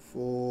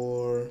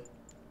 4,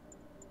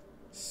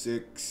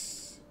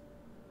 6,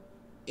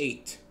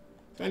 8.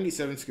 So I need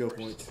 7 skill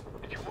points.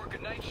 If you work a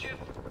night shift,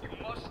 you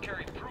must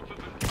carry proof of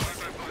employment by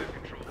fire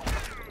control.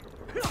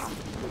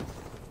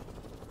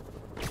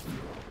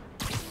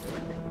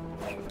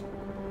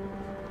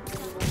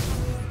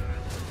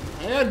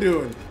 How y'all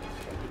doing?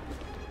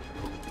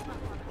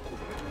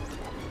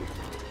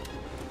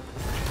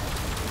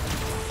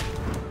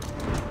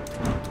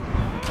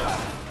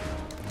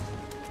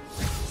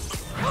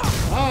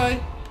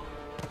 Hi.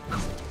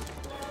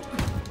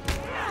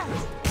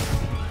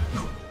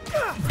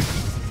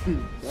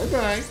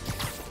 Bye-bye.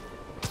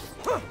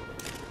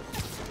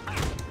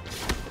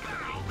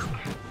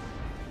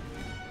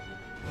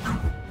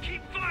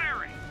 Keep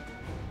firing!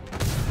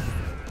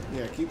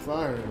 Yeah, keep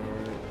firing,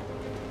 alright.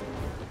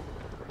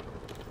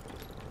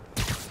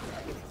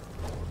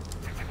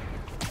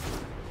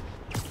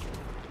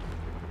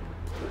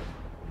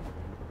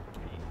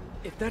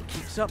 If that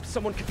keeps up,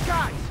 someone could...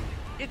 Guys!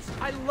 It's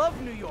I love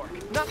New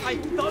York, not I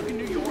thug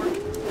New York!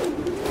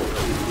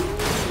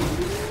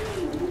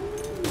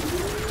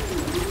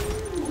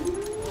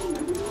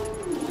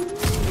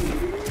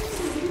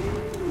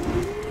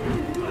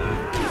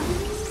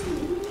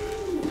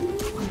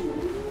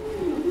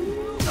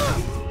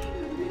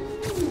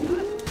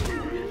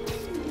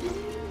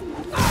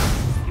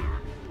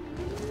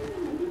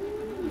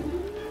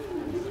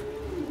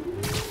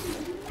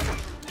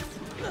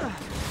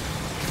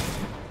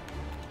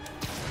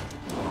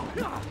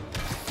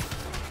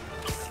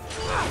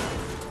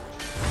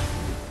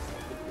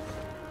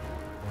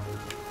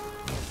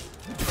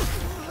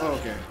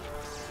 Okay.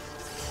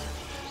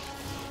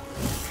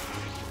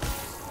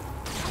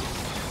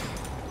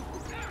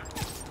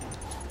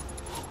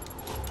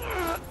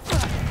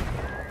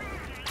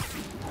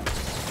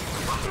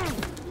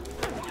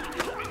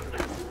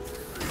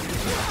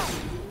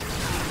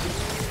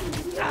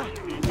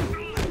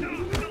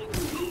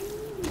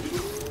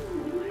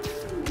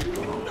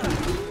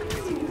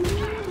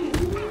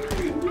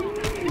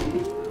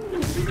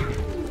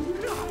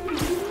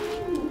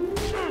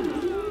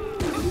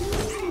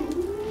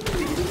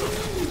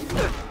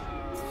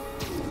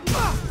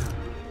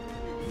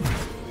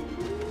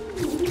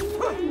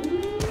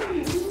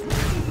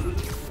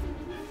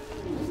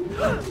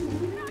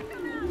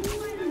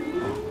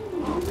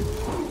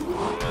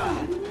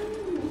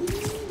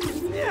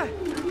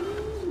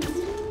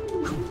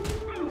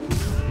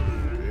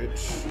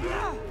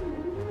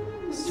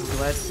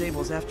 Glad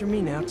Sable's after me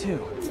now,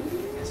 too.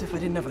 As if I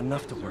didn't have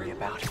enough to worry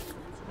about.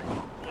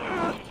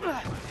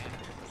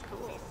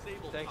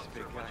 Thanks,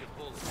 big guy.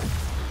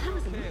 That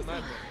was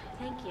amazing.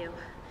 Thank you.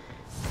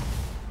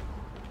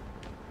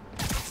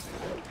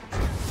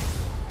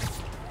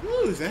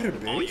 Ooh, is that a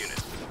base? All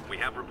units, we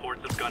have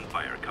reports of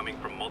gunfire coming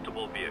from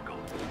multiple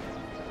vehicles.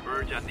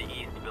 Verge at the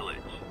East Village.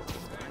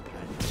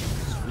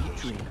 Sweet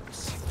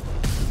dreams.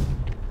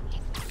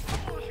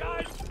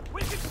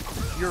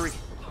 Yuri,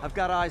 I've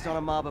got eyes on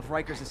a mob of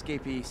Riker's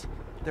escapees.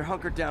 They're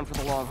hunkered down for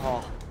the long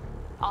haul.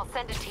 I'll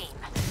send a team.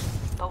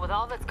 But with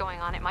all that's going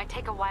on, it might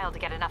take a while to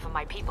get enough of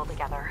my people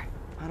together.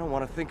 I don't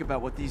want to think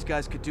about what these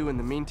guys could do in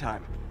the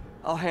meantime.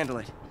 I'll handle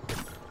it.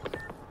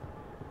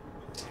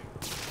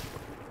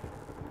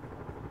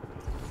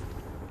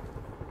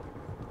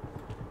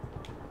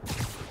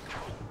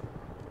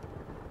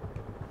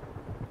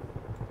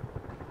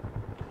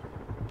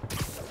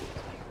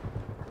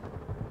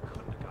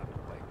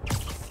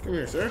 Come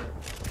here, sir.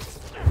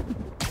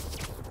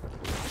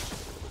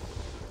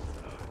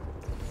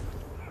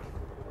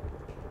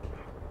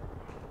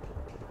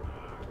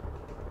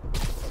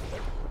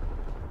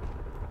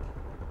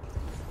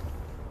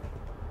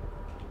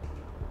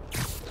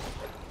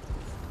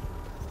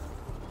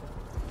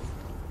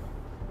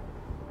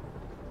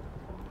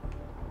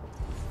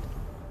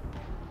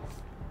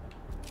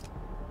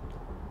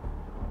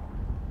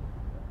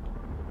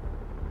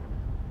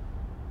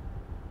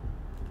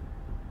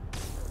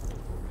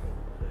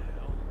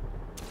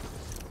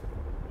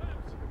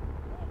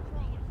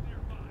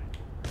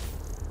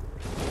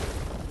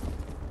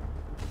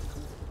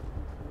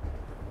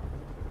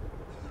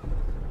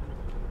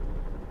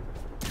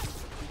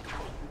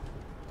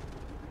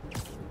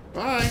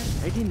 Bye.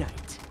 Nighty night.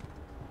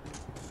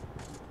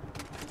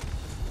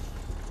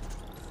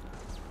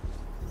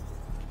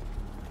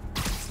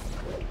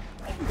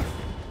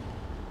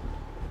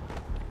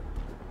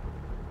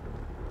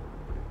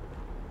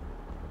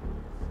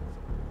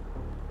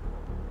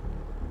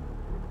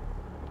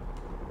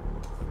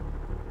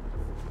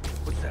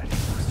 What's that?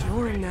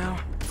 Snoring now.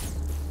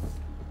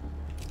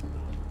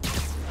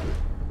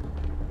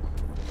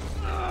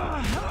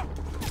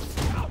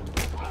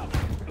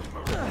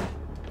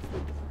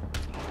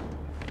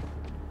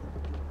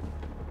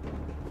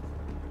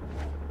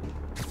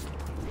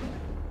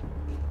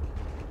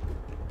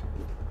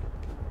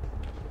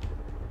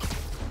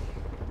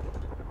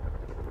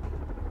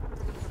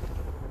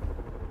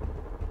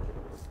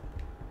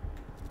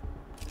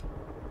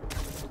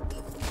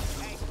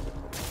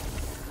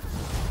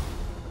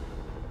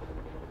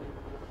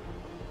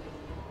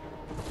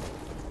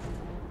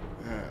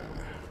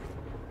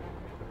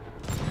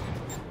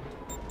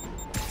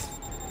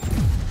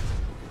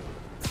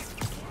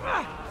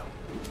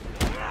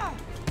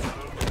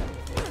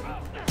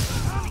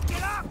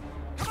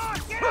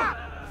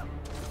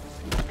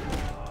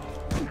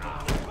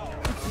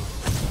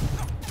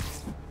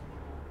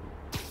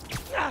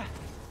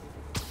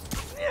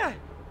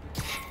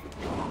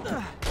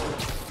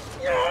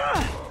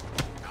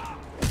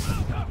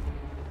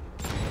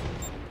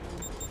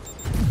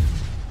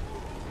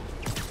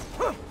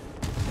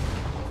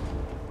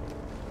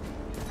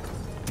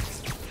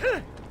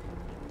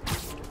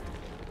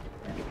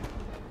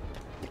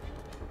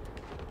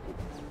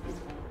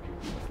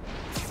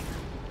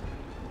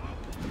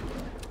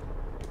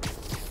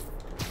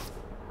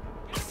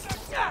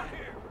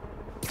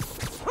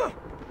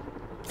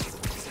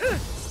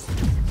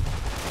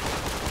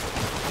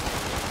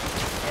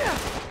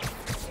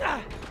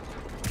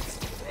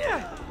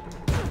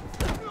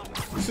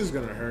 This is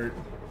gonna hurt.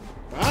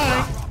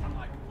 Bye.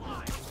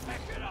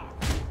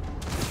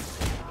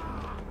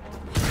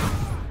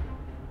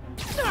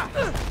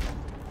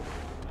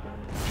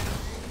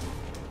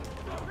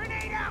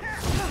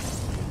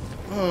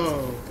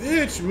 Oh,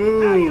 bitch,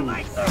 move.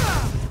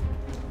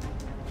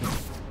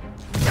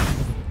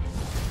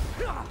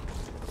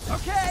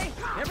 Okay,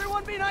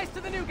 everyone be nice to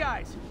the new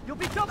guys. You'll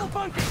be double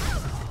bunking.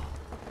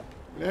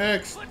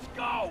 Next. Let's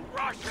go!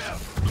 Rush him!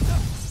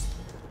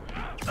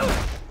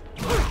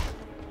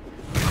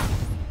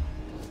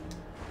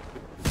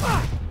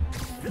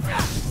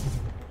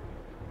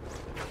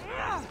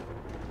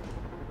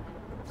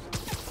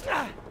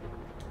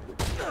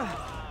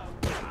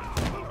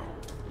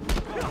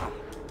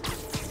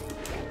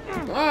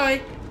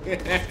 Bye.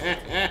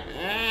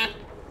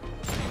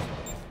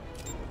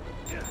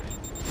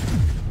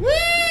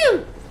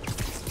 Woo!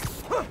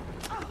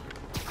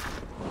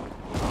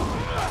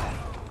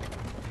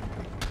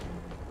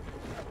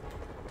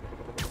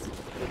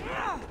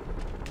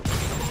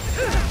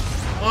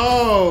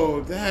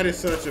 Oh, that is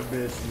such a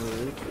bitch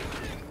move.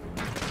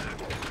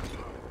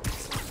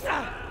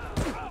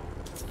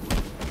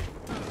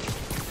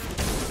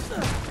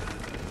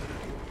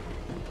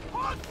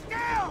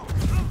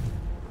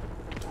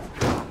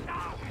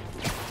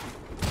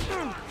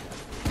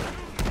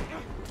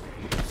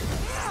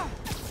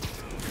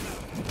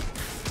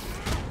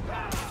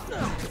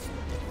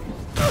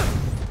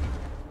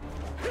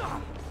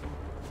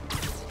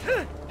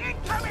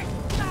 Incoming!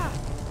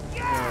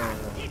 Yeah!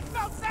 He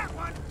felt that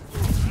one!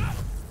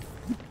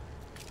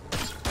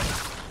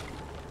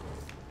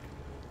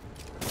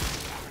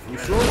 We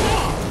showed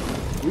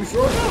up. We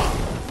showed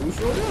up. We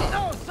showed up.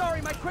 Oh,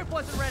 sorry, my quip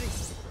wasn't ready.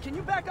 Can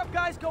you back up,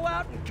 guys? Go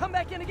out and come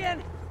back in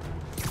again.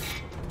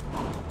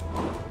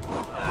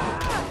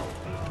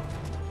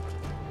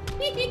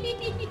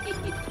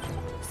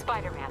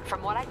 Spider-Man,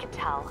 from what I can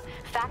tell,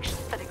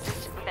 factions that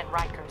existed within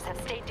Rikers have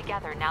stayed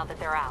together now that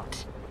they're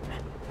out.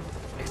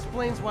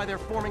 Explains why they're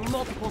forming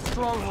multiple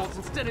strongholds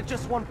instead of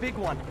just one big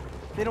one.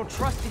 They don't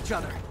trust each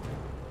other.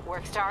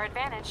 Works to our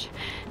advantage.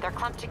 They're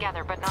clumped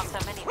together, but not so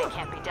many they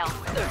can't be dealt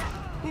with.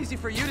 Easy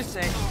for you to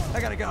say. I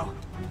gotta go.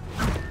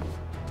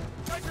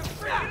 Guys are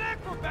freaking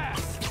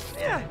acrobats!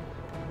 Yeah.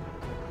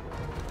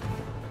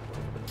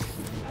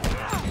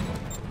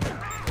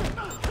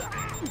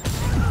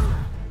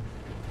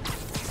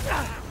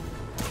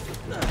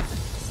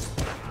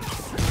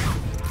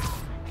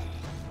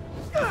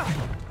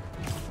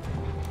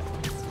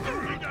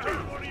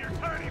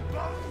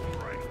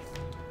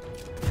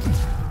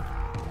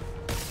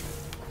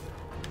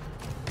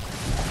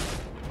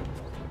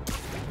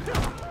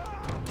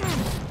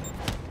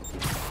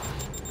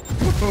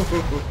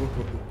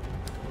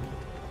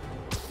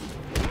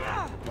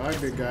 Bye,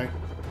 big guy.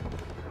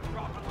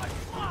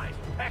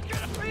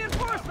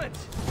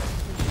 Reinforcements!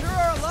 There sure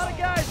are a lot of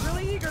guys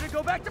really eager to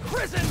go back to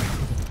prison!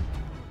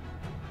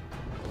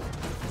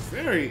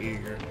 Very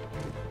eager.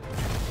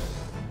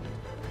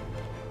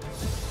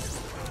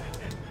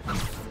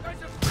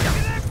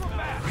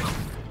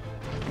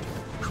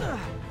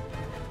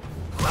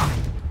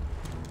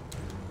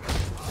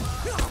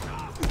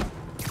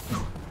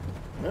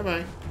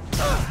 Bye-bye.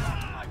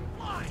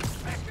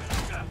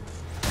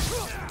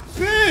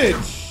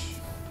 Bitch!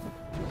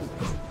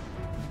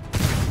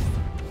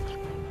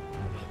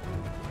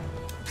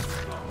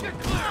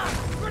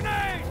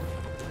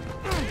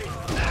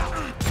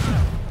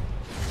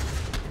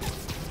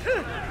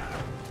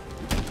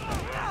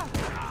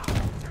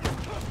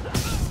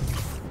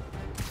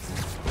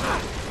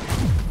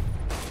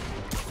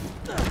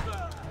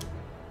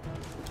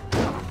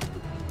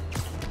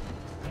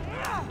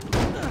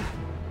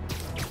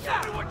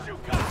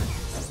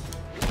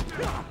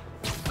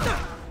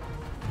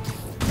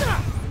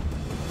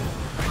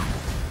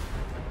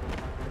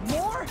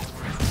 More?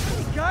 How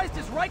many guys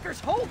does Rikers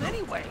hold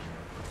anyway?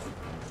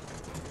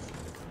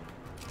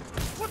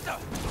 What the?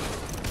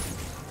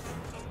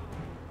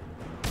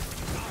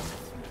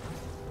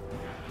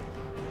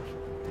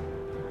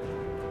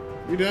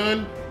 You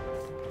done?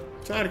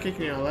 I'm tired of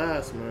kicking your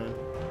ass, man.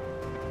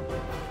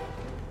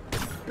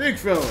 Big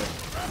fella.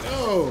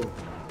 No.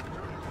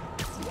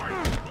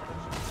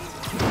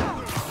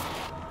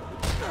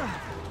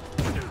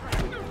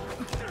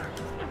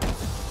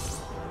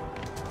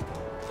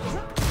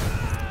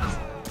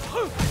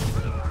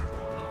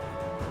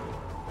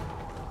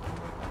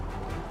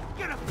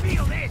 Gonna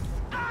feel this!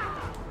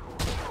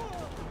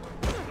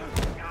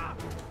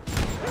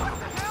 What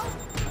the hell?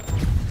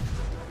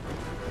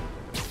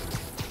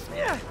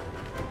 Yeah.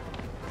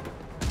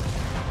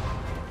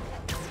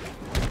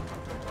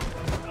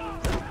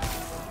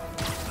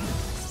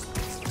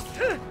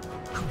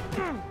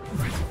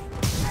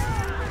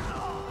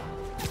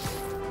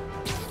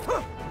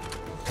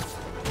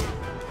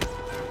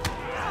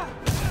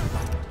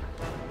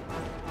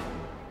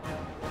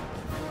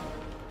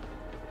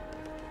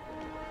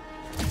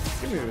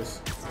 Give me this.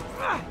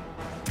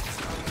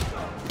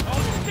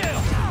 Hold still!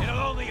 It'll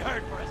only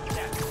hurt for a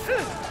second.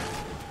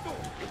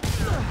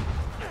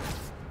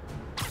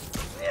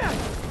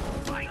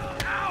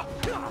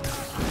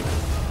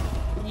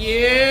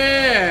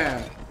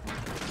 Yeah.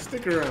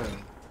 Stick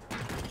around.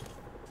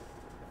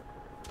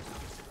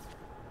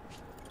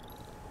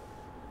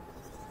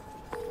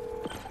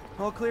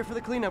 All clear for the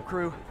cleanup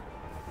crew.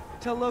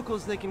 Tell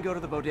locals they can go to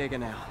the bodega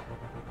now.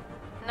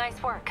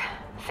 Nice work.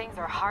 Things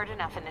are hard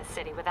enough in this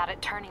city without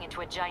it turning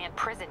into a giant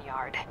prison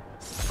yard.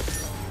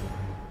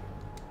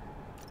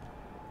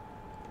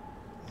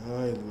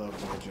 I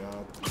love my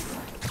job.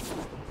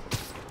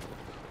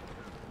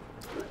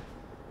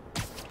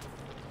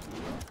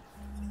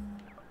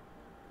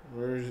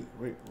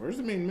 Where's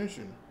the main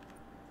mission?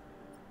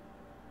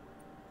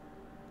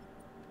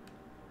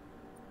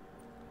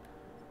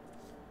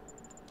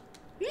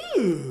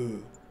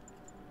 Ooh.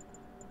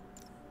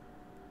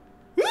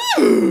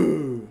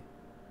 Ooh.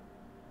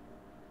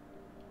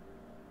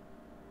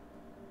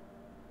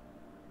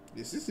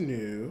 This is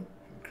new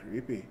and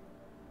creepy.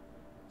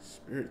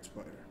 Spirit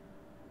spider.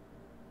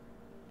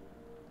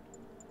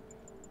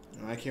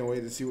 I can't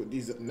wait to see what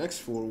these next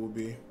 4 will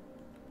be.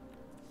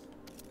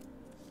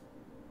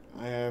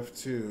 I have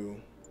 2.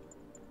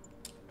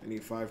 I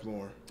need 5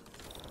 more.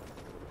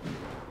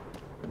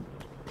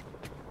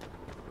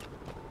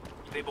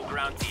 Stable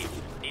ground team.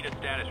 Need a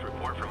status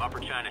report from Upper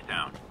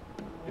Chinatown.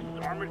 This is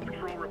Armored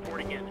Patrol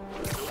reporting in. No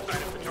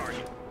sign of the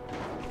target.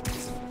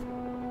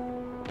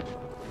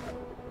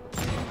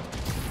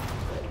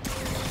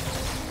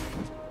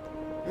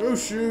 No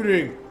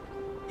shooting!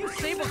 You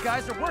Sable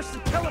guys are worse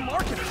than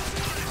telemarketers.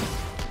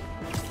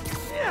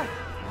 Yeah.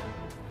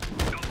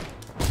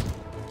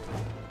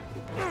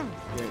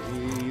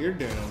 Yeah, you're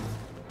down.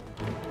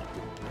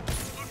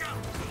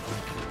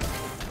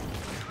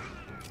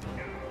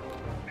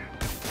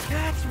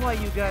 That's why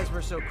you guys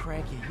were so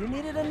cranky. You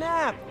needed a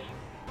nap.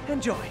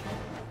 Enjoy.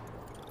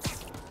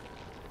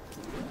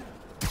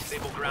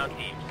 Stable ground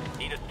team.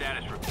 Need a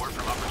status report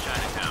from Upper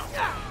Chinatown.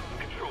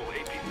 Control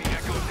APC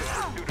Echo to pursuit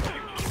of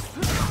fugitive.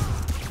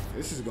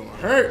 This is gonna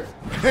hurt.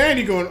 And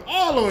you're going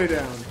all the way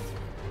down.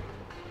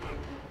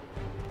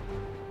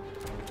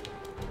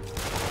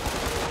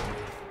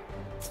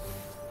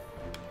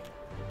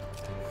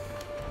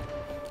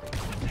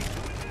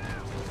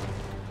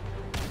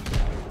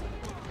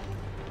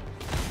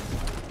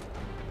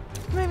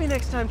 Maybe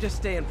next time just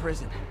stay in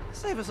prison.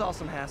 Save us all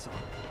some hassle.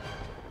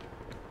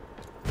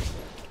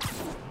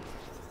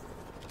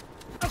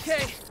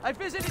 Okay, I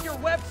visited your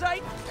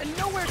website, and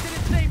nowhere did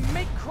it say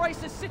make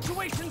crisis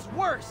situations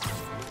worse.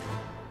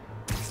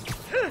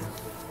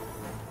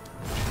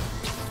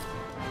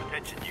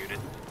 Attention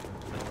units.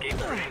 Escape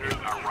prisoners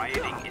are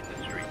rioting in the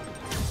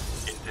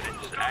streets. Incident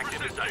is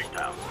active in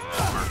Dutchtown.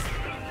 Over.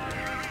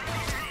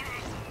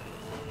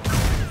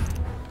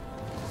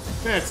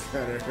 That's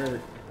gotta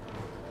hurt.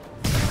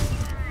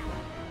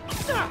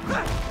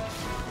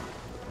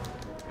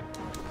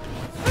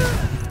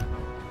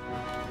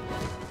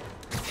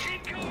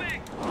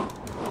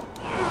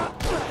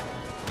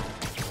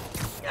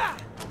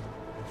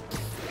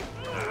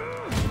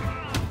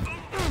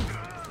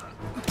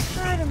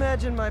 I'd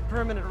imagine my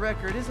permanent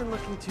record isn't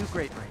looking too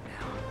great right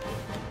now.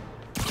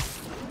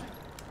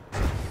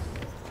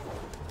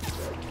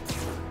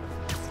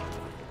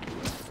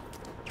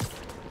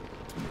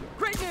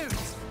 Great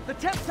news! The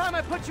 10th time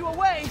I put you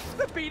away,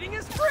 the beating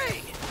is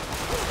free!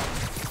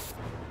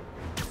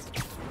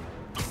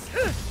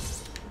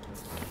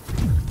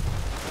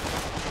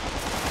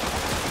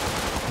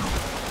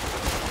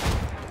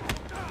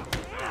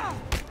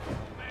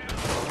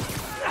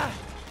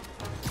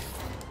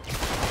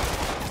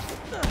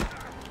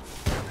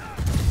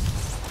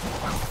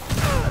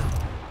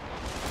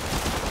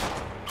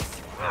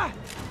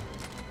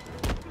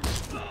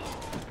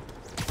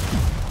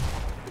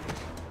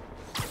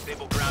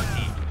 Stable ground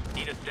team.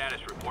 Need a status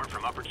report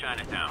from Upper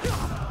Chinatown.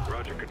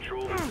 Roger,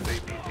 Control. This is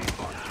APC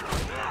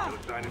Foxtrot. No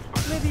sign of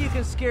Spider-Man. Maybe you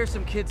can scare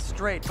some kids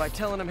straight by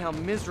telling them how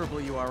miserable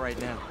you are right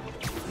now.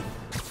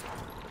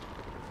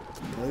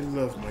 I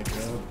love my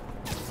job.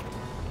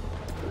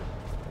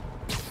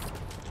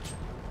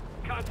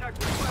 Contact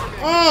with Spider-Man.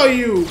 Oh,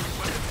 you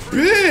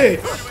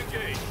bitch!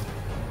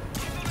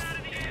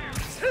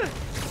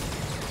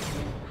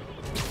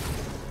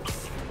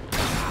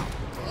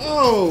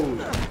 Oh,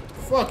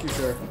 fuck you,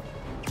 sir.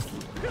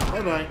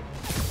 Bye bye.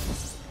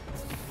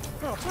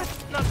 Oh,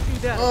 let's not do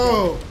that.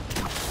 Oh.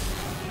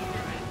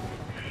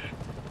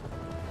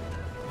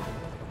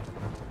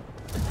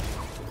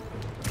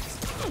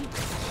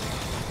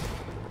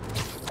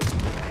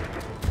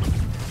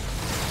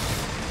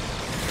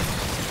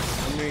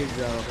 I made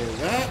y'all hold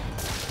that.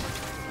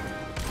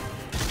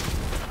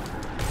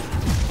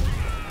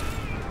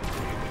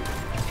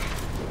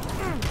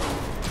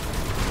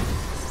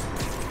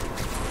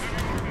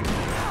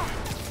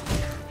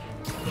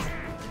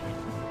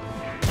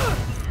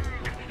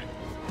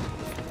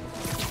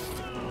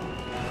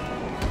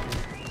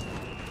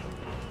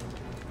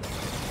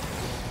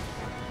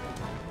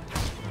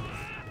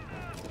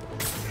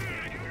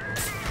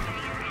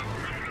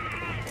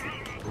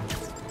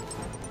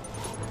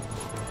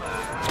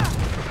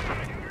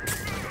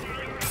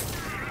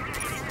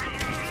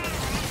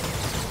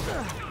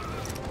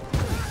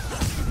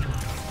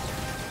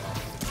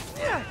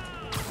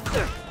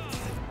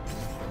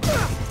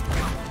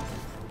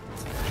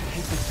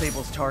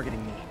 Sable's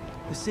targeting me.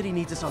 The city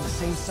needs us on the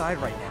same side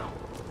right now.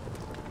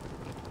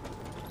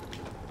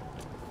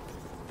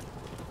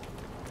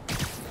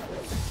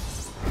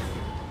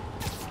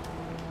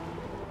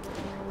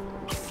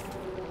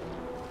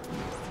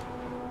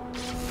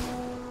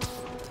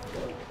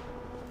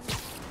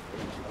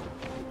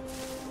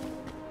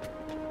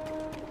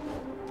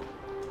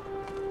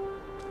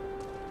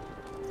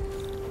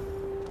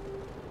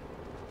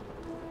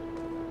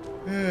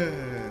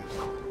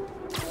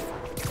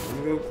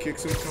 Go kick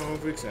some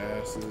convicts'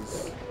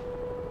 asses.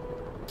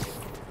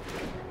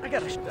 I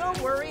gotta. Don't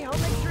worry, I'll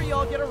make sure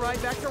y'all get a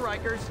ride back to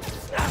Rikers.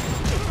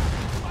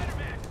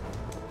 Spider-Man!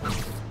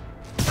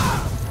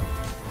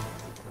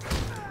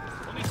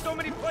 Only so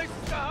many places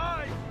to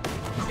hide!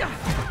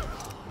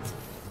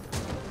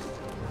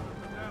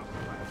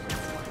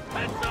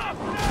 Heads up!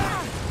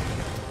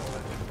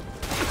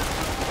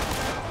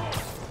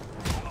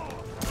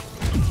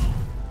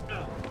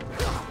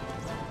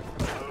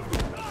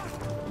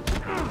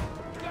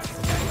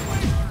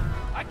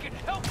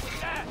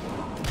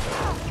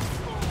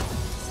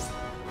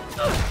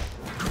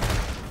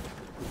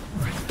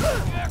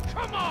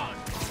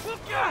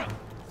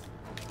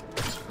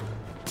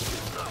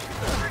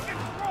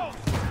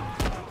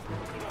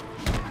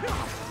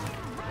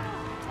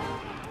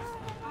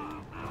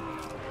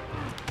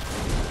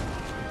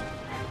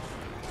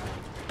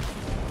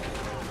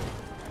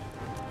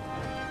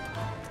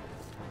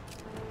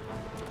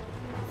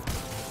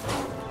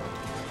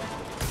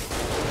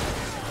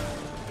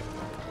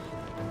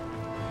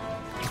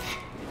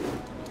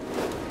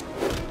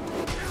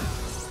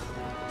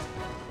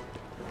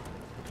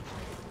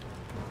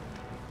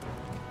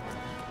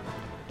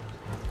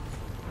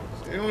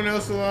 Anyone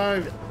else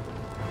alive?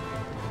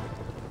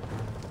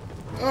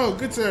 Oh,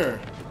 good sir.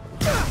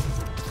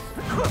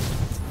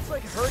 It's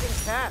like herding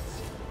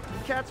cats.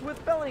 Cats with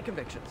felony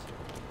convictions.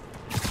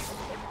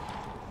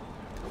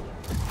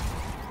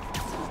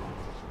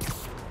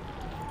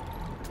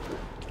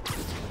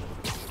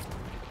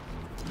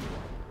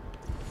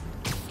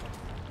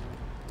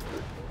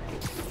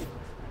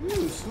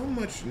 Ooh, so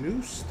much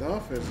new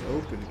stuff has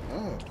opened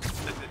up.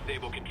 This is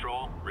Stable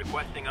Control,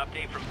 requesting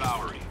update from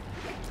Bowery.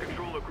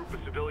 Control, a group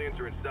of civilians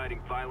are inciting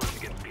violence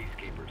against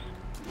peacekeepers.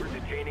 We're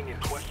detaining and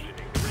questioning.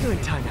 You're in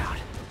timeout.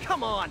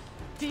 Come on!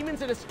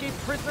 Demons and escaped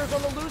prisoners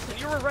on the loose and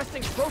you're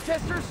arresting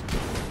protesters?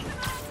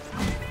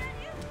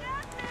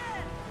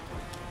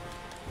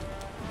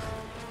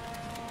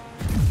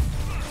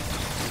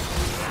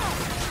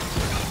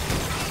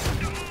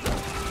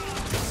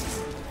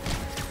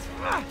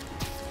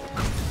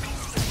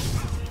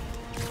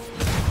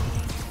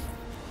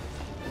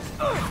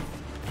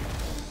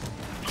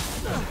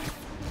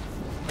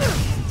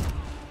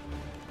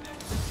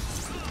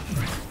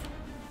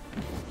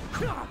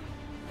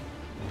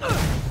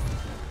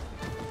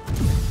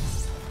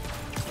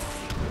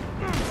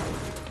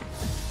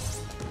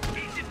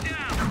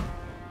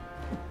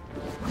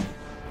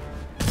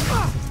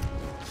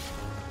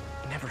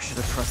 Never should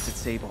have trusted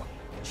Sable.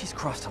 She's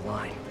crossed a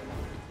line.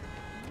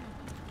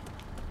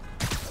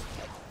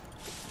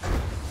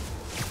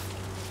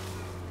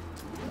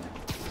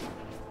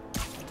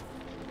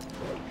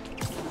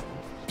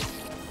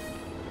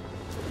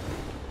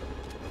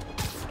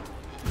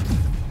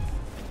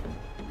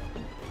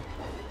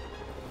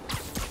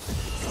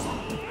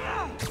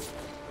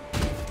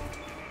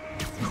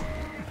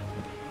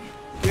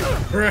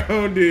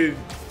 Grounded.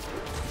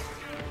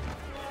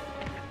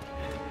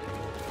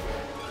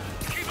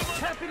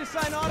 Happy to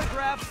sign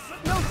autographs,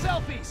 but no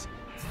selfies.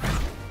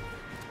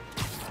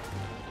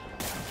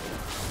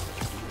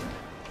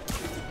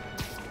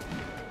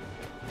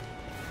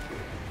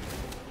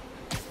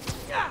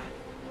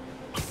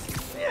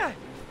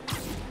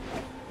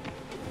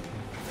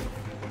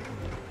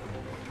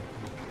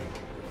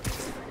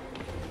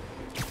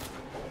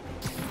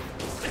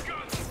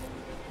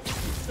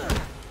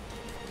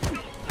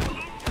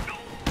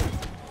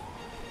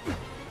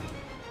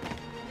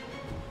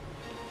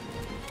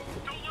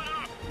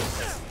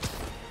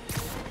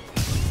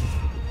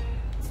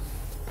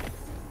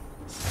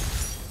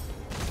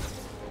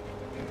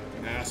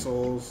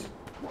 assholes.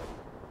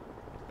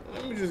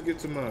 Let me just get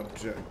to my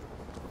objective.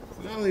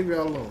 And I'll leave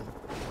y'all alone.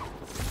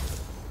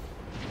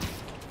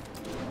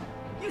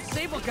 You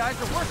Sable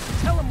guys are worse than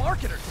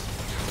telemarketers.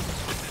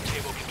 This is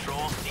Sable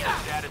Control. Need a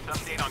status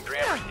update on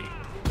Gramercy.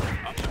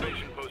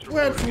 Observation post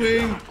Web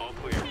swing. All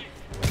clear.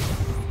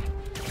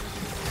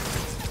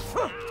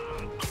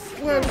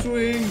 Web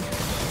swing.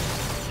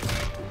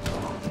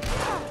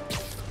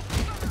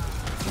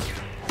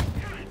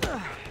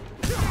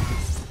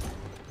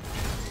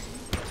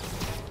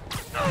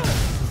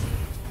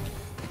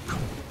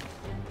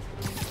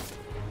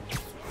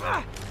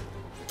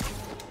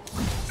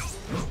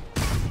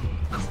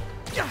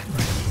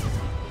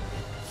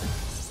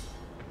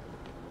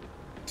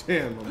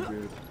 Damn, I'm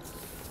good.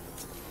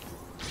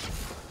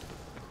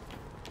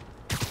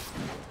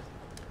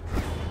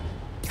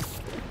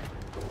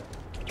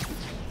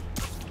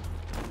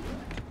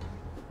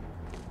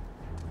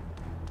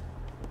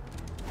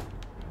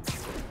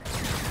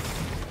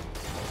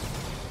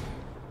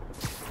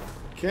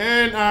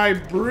 Can I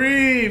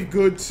breathe,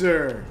 good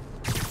sir?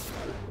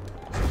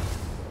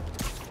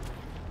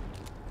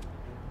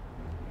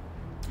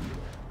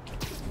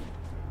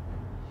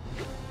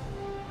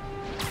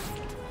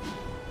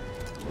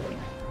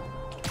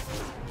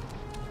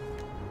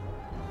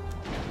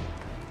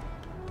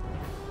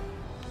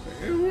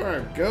 Everywhere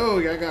I go,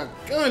 y'all got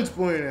guns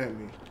pointing at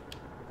me.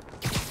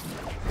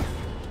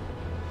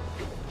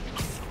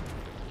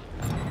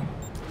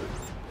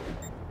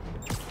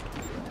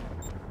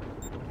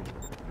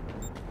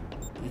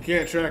 You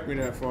can't track me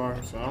that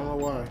far, so I don't know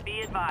why.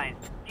 Be advised,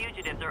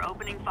 fugitives are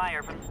opening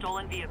fire from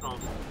stolen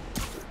vehicles.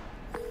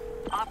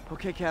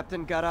 Okay,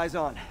 Captain, got eyes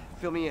on.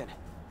 Fill me in.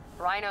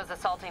 Rhino's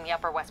assaulting the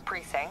Upper West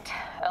Precinct.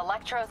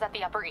 Electro's at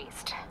the Upper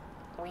East.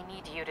 We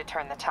need you to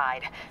turn the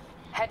tide.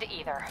 Head to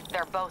either.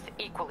 They're both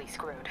equally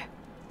screwed.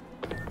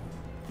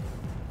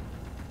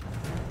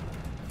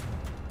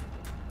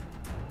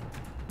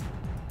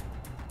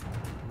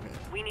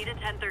 We need a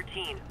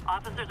 1013.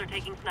 Officers are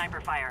taking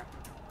sniper fire.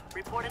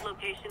 Reported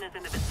location is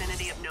in the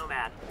vicinity of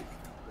Nomad.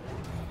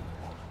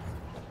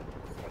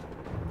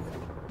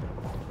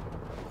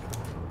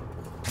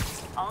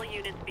 All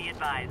units be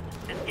advised.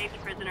 Escaped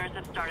prisoners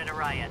have started a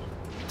riot.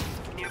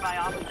 Nearby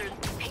officers...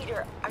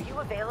 Peter, are you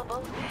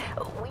available?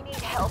 We need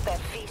help at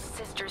Feast's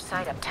sister's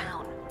site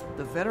uptown.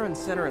 The Veterans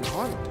Center in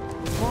Harlem.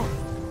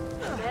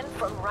 Whoa. Men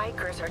from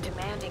Rikers are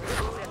demanding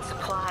food and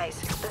supplies.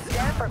 The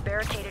staff are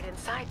barricaded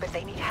inside, but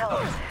they need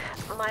help.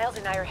 Miles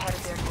and I are headed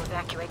there to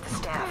evacuate the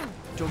staff.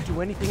 Don't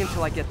do anything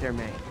until I get there,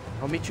 May.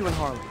 I'll meet you in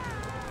Harlem.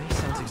 May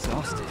sounds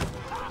exhausted.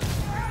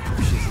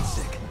 She isn't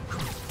sick.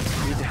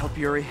 I need to help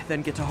Yuri,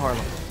 then get to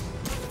Harlem.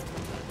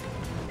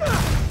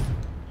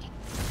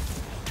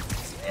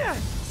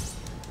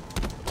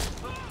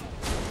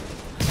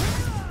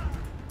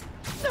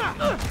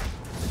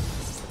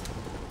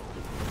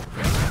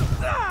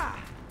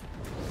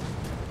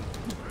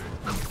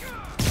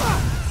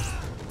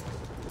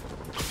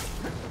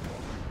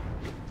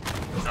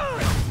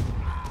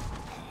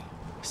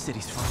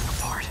 City's falling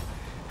apart.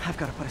 I've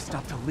got to put a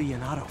stop to Lee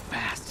and Otto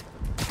fast.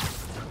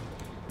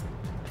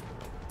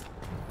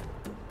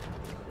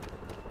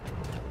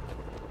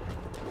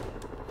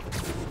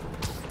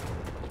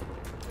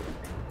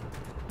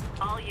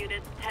 All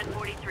units,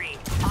 1043.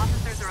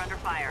 Officers are under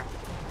fire.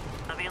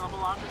 Available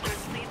officers,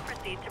 please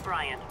proceed to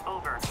Bryant.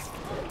 Over.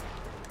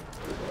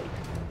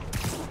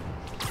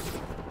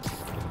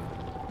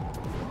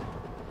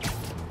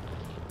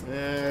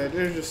 Man,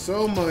 there's just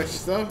so much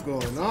stuff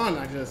going on.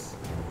 I just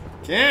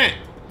can't.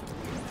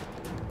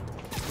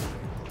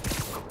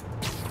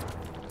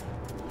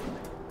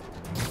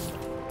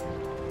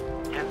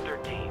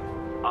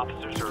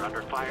 Officers are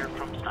under fire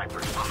from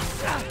snipers.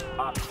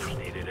 Officers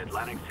needed at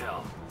Atlantic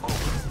Hill. Over.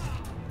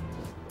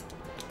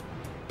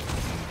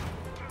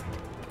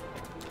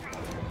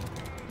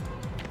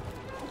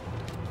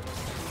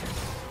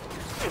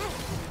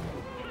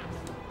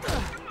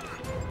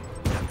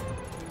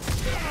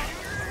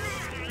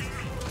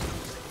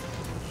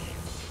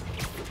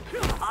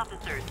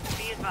 Officers,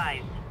 be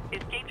advised.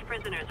 Escaped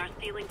prisoners are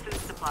stealing food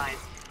supplies.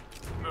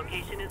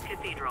 Location is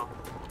Cathedral.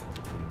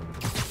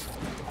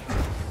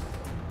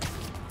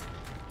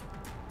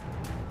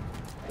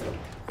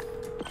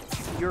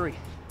 Yuri,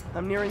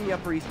 I'm nearing the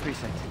Upper East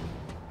Precinct.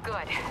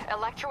 Good.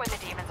 Electro and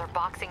the demons are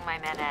boxing my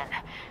men in.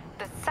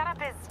 The setup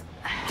is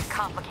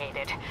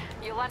complicated.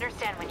 You'll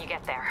understand when you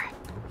get there.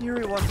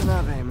 Yuri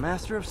Watanabe,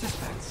 master of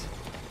suspense.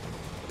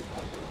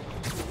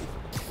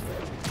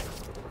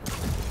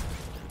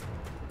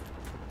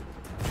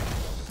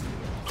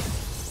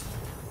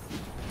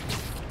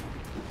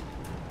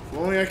 If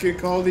only I could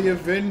call the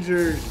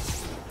Avengers.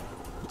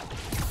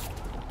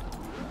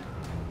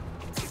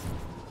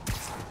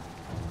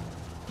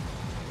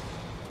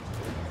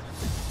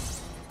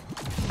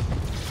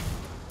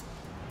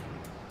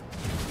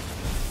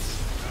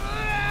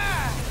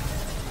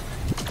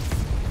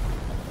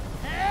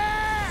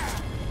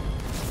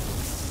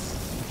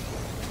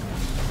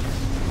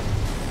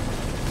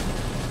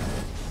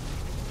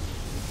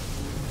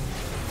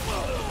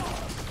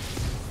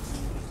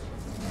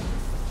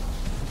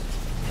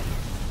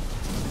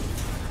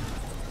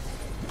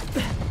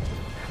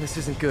 This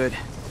isn't good.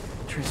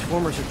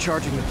 Transformers are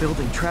charging the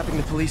building, trapping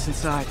the police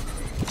inside.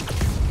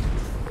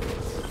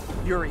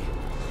 Yuri,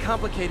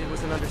 complicated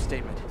was an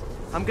understatement.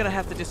 I'm gonna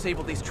have to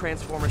disable these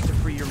transformers to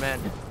free your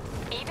men.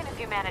 Even if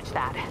you manage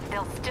that,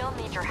 they'll still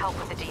need your help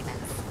with the demons.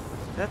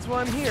 That's why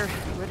I'm here,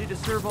 ready to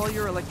serve all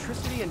your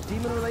electricity and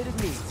demon-related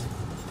needs.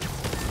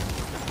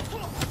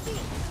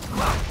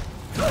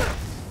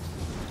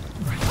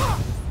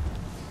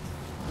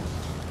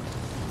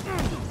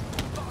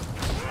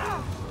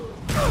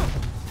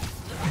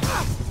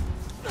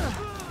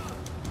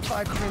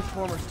 Five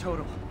transformers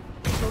total.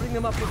 Loading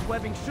them up with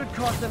webbing should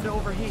cause them to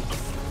overheat.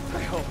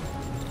 I hope.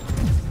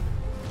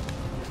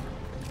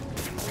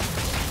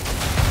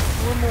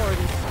 Four more of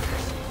these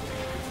suckers.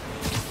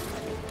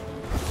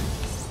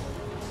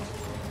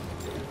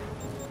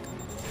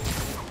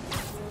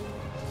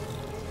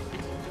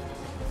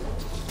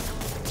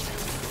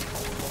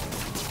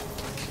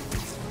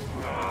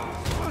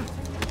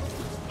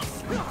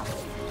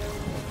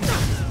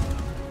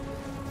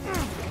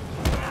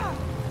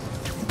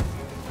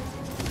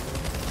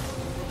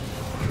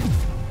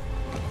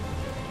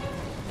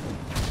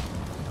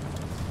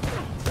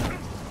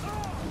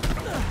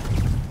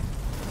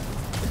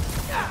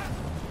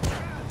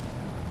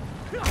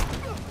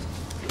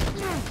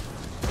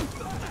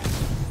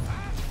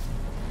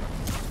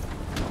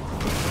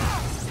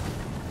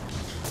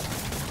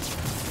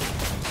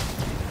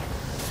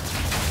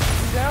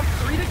 Down,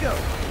 3 to go.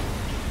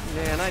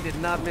 Man, I did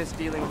not miss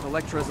dealing with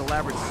Elektra's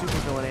elaborate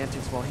supervillain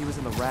antics while he was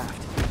in the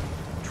raft.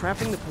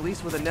 Trapping the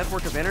police with a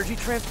network of energy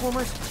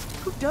transformers?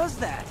 Who does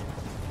that?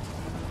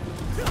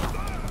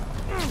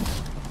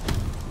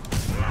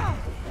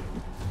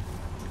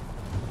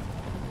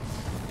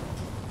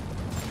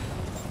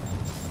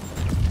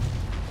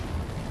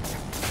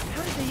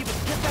 How did they even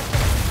get that?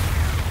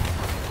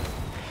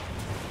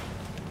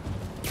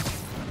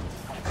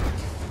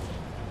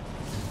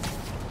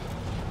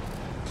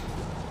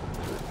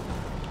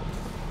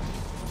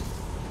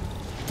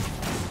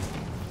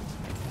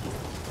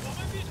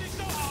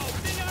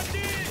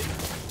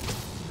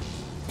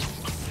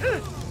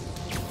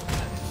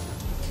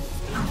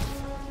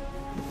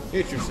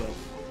 Hit yourself.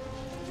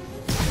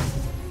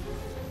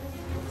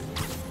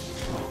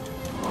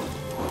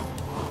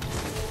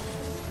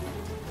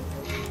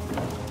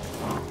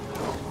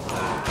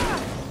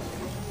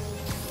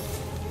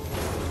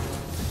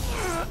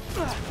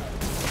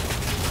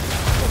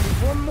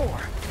 Only one more.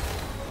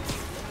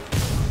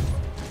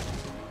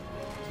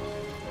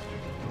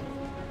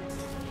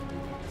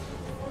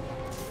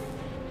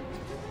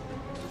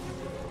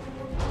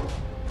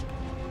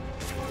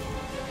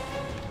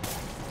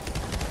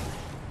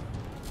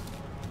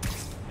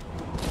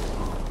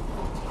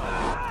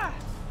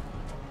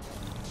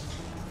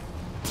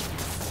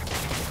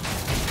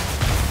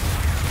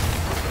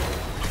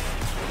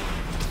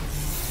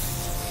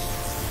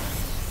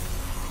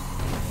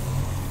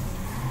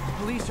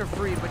 Police are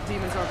free, but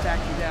demons aren't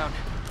backing down.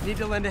 Need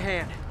to lend a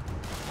hand.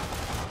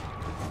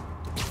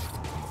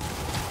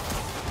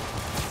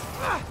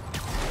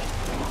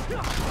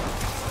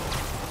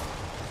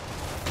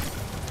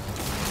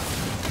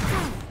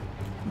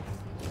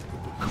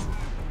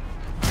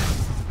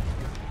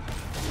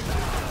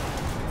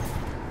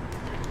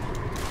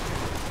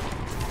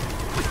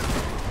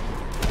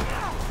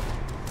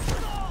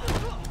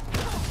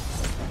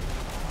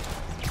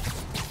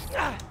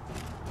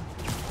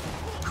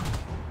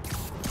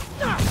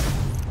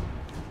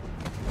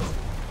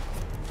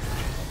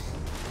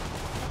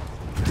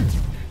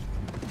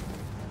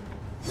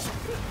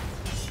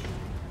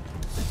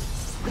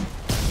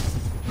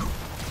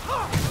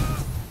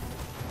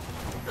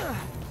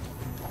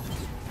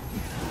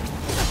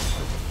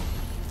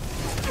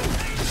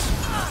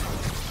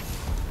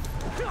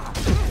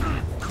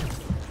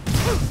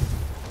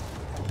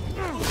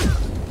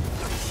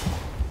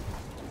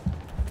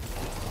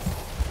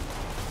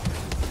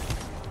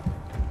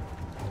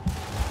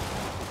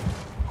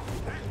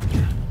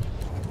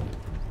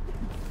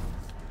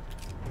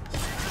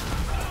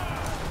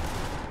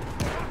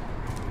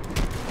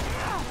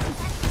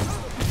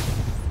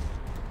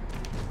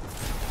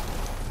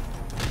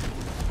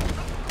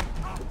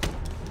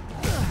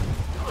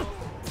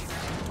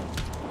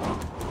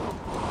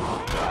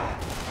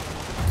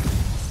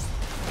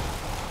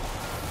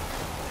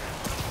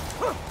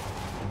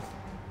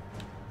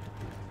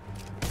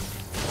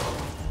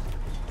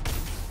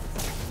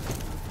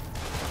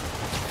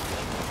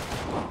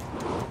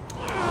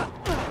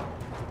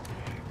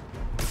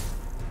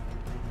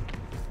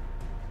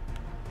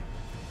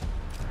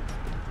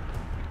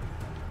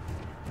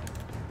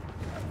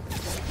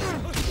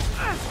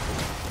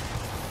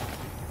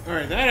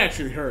 Alright, that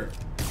actually hurt.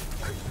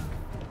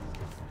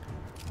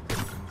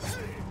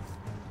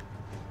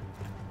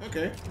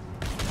 Okay.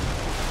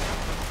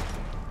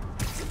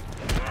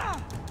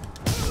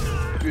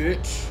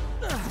 Bitch.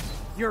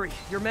 Yuri,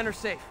 your men are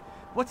safe.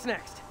 What's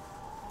next?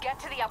 Get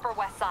to the Upper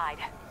West Side.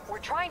 We're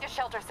trying to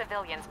shelter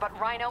civilians, but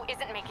Rhino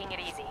isn't making it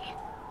easy.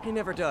 He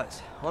never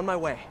does. On my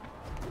way.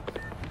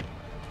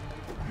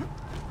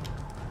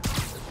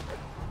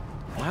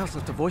 Miles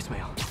left a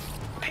voicemail.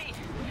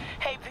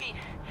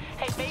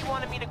 May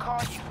wanted me to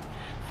call you.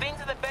 Things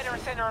at the Veteran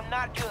Center are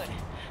not good.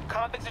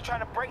 Convicts are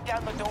trying to break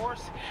down the doors.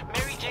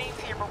 Mary Jane's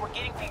here, but we're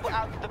getting people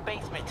out to the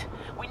basement.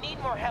 We need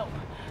more help.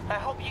 I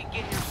hope you can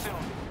get here soon.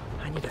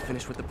 I need to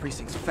finish with the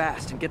precincts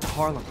fast and get to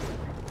Harlem.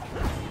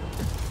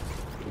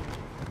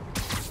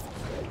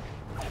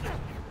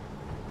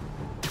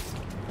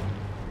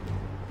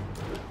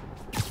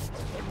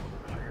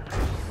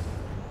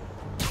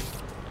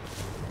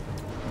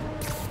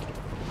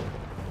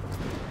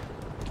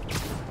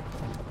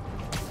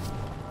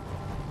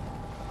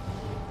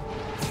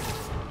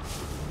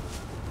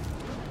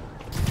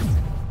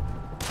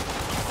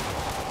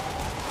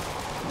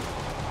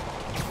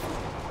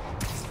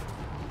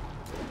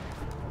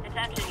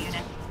 Attention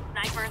unit.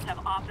 Snipers have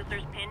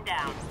officers pinned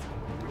down.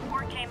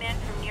 Report came in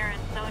from near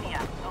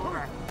Ansonia.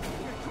 Over.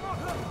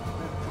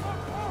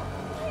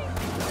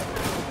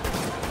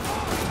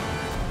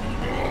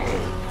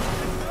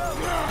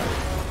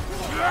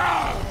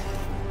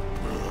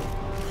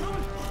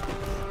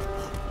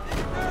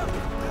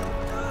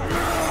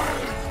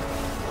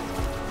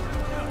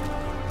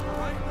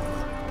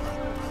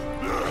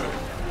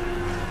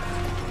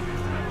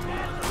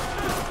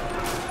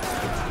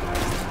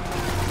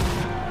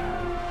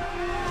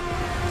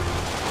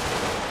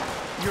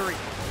 Yuri,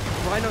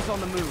 Rhino's on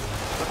the move,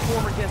 but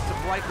former guests of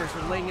Rikers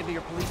are laying into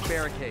your police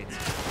barricades.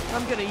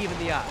 I'm gonna even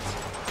the odds.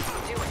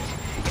 Do it.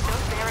 If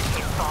those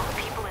barricades fall, the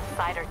people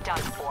inside are done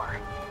for.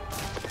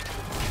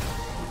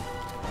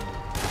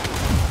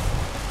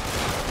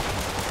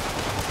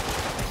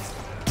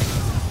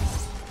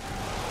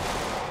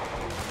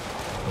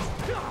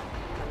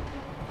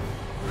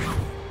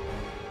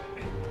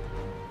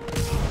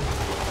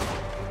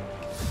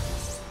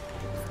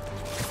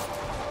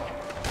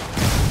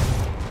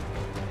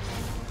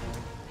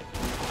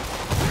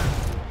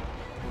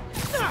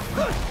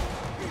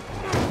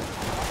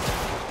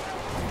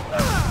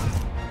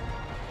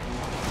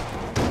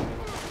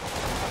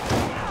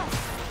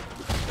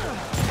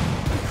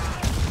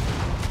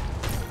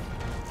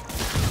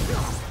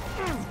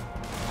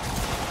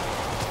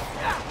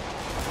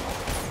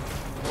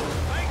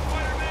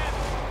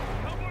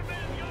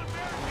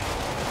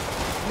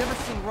 Never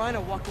seen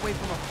Rhino walk away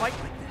from a fight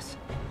like this.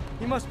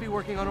 He must be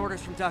working on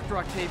orders from Dr.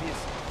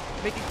 Octavius,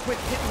 making quick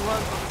hit and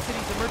runs on the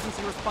city's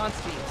emergency response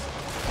teams.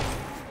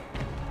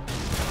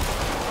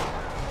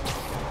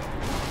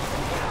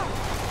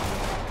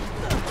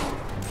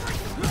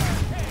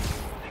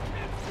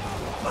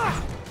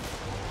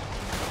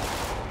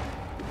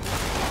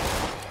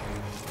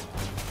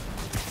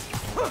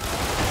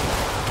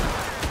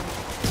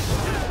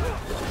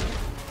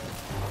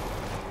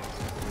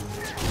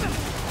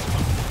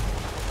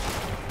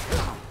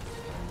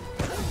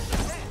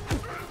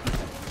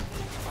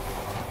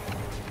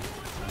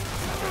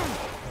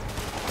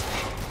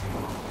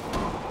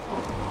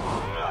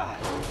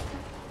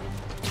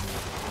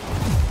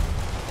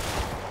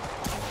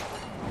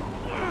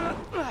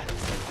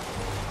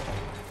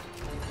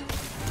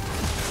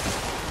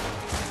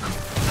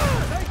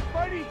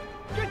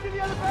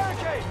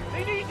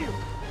 They need you!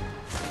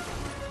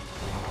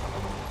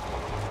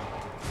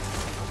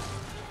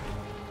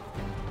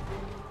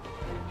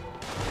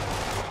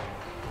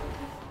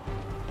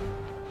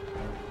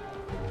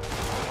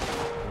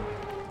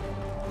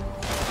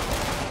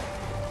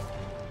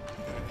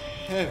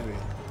 Heavy.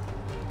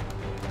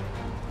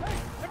 Hey,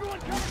 everyone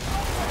come and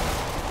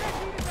can't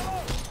leave us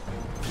alone!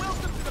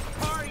 Welcome to the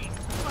party,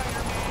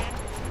 Spider-Man!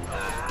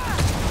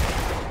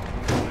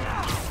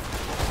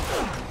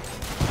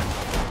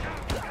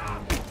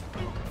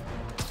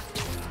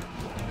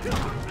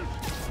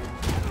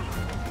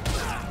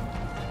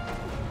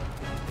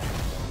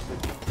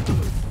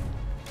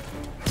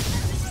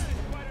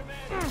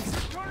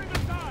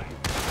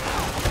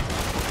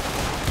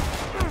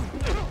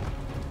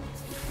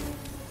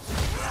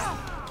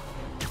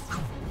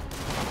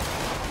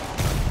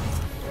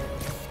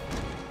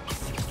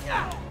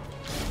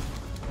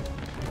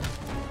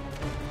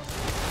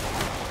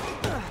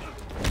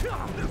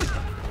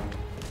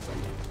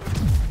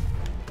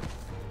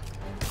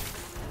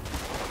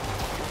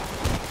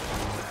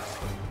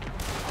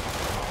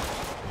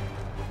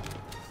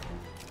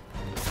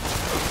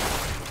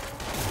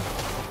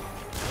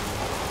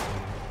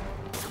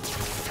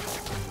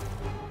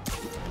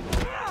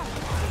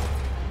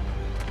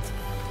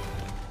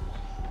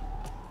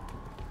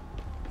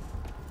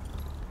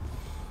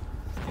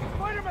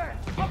 Spider-Man!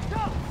 Up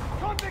top!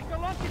 Convicts are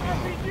launching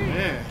RPGs!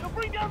 Man. They'll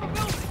bring down the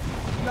building!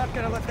 I'm not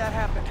gonna let that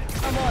happen.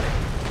 I'm on it.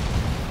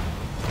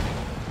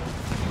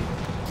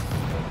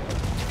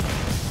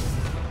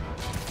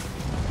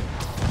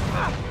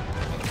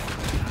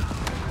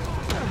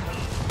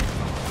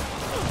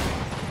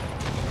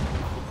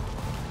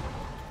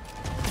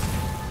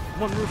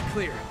 One roof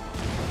clear.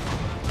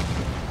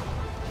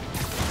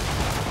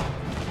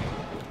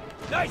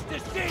 Nice to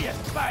see you,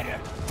 Spider!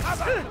 How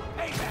about some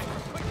payback?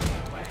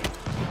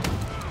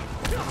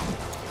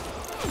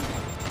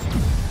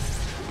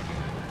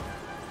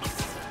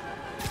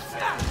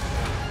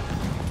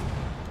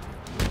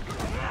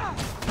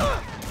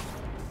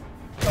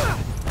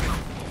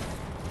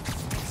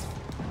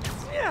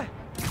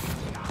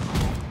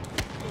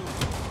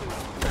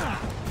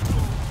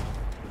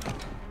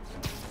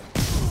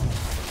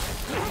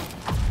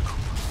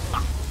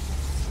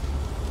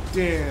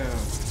 Damn.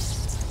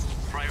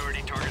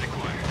 Priority target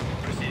acquired.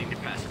 Proceeding to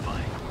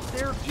pacify.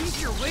 There are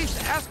easier ways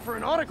to ask for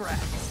an autograph.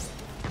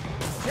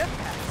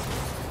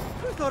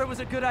 Jetpacks? Who thought it was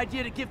a good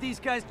idea to give these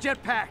guys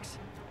jetpacks?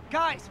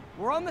 Guys,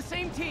 we're on the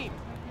same team.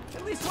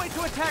 At least wait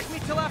to attack me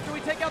till after we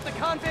take out the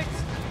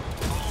convicts.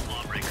 All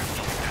lawbreakers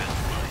will be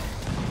pacified.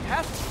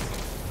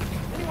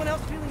 Pacified? Anyone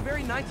else feeling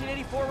very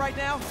 1984 right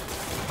now?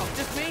 Oh,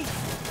 just me?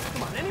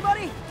 Come on,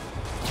 anybody?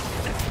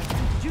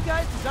 Did you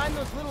guys design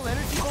those little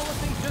energy bullet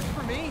things just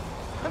for me?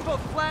 I'm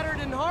both flattered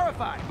and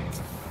horrified.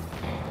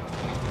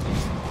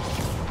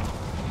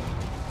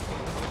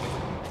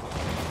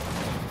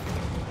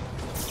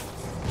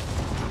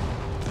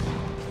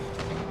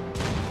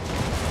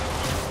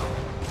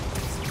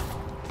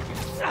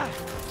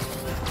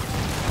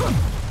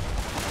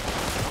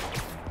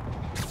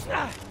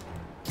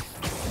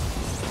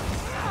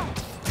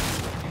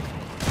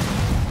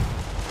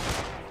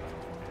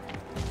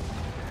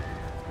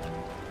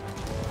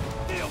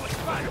 Deal with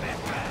Spider-Man.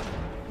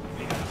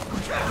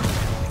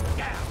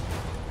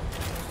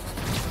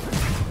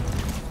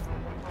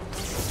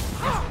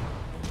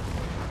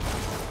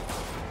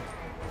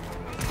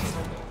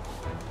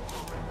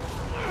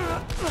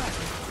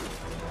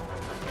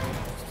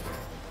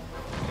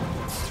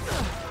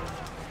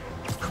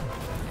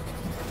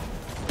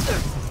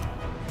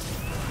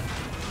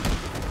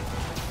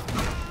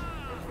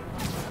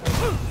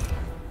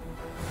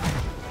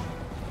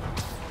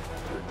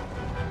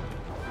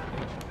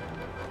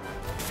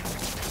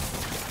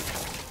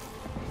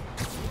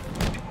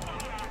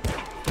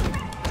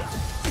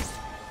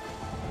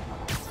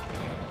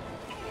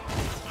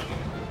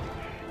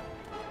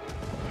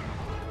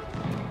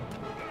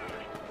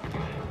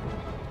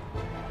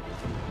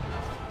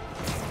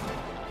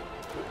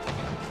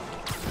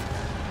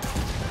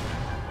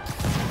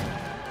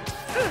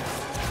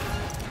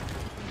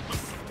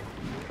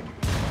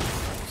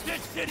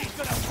 city's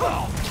gonna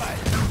fall,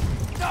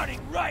 Spider! Starting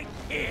right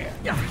here!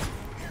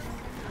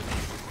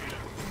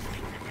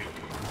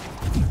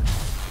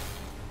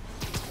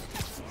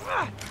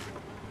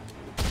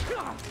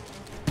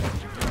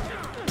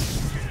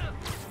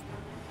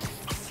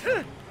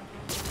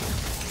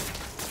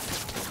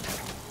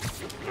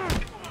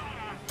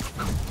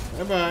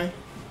 Bye-bye.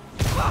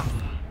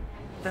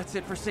 That's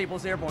it for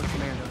Sable's airborne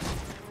commandos.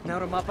 Now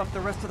to mop up the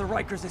rest of the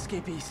Rikers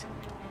escapees.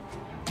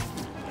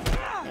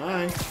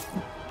 Bye.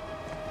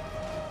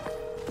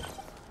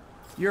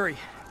 Yuri,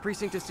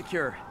 precinct is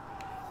secure.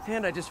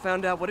 And I just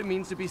found out what it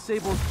means to be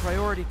Sable's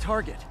priority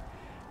target.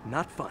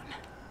 Not fun.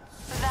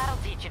 That'll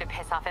teach you to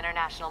piss off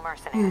international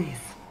mercenaries.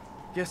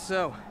 Guess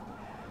so.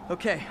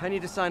 Okay, I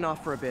need to sign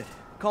off for a bit.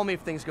 Call me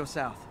if things go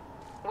south.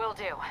 Will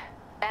do.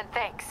 And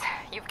thanks.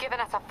 You've given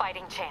us a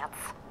fighting chance.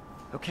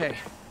 Okay.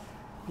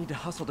 Need to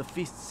hustle to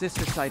Feast's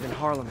sister site in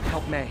Harlem and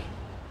help May.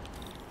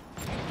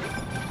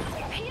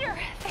 Peter,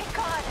 thank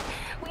God.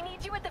 We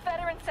need you at the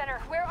Veteran Center.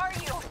 Where are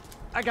you?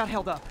 I got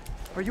held up.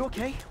 Are you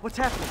okay? What's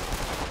happening?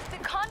 The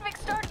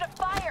convicts started a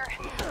fire.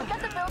 We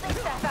got the building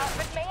staff out,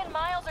 but May and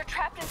Miles are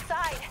trapped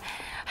inside.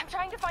 I'm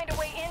trying to find a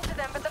way into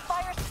them, but the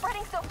fire's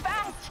spreading so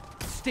fast.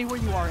 Stay where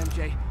you are,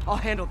 MJ. I'll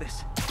handle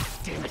this.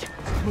 Damn it.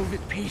 Move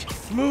it, Pete.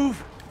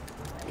 Move!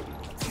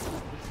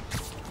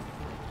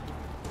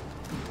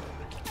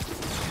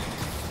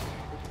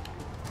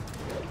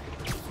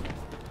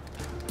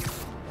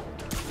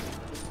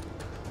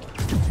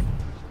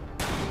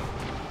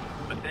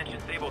 Attention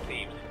Sable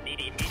teams. Need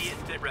immediate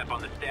sitrep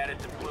on the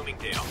status in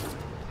Bloomingdale.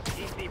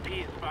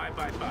 TCP is 5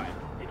 by 5.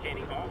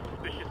 Detaining all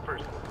suspicious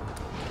persons.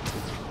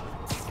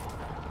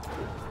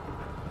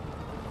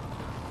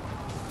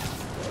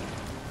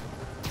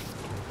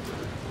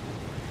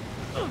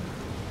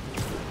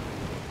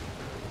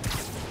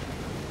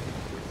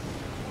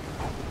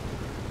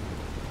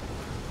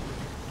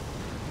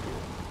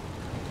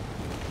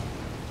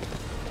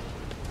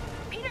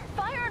 Peter,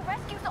 fire and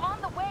rescue's on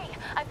the way.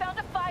 I found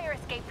a fire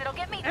escape that'll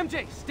get me...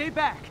 MJ, stay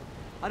back!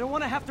 I don't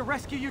want to have to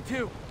rescue you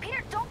too.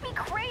 Peter, don't be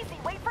crazy.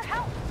 Wait for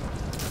help.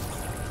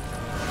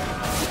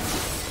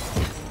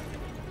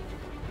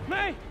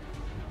 May!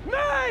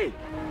 May!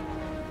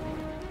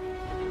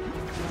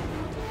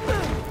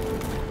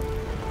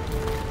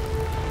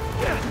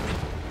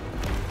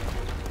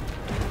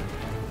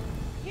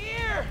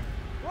 Here!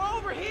 We're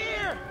over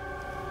here!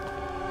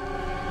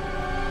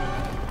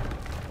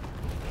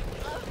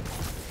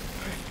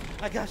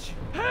 I got you.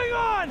 Hang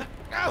on!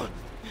 Oh.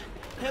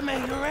 Hey,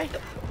 man, you alright?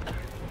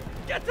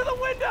 Get to the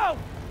window!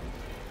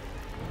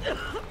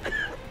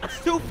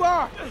 It's too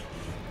far!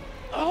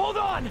 Hold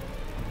on!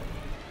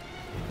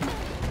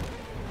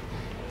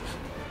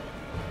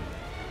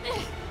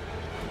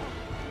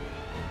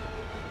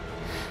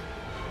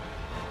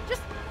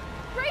 Just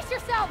brace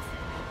yourselves!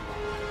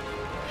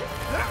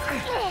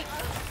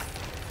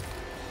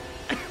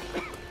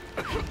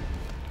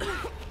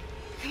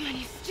 Come on,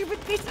 you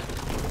stupid piece of...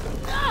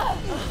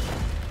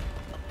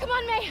 Come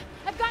on, May!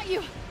 I've got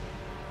you!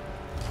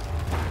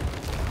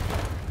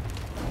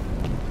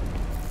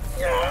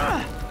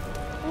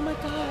 Oh my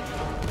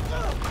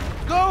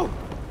god. Go!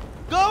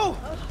 Go!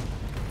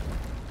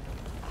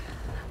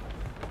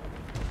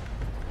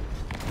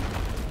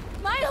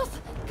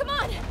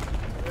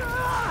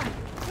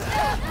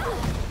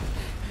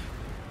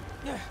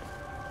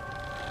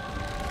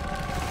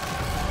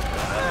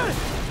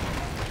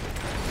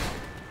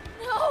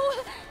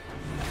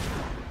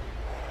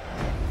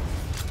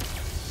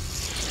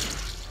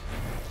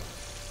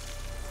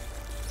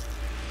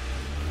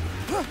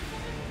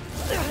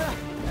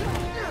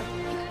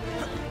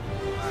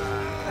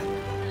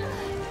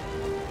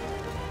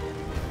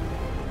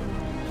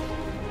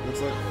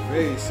 Looks like a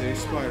very safe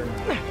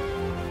Spider-Man.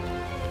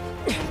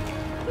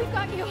 We've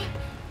got you.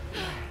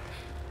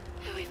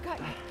 We've got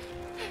you.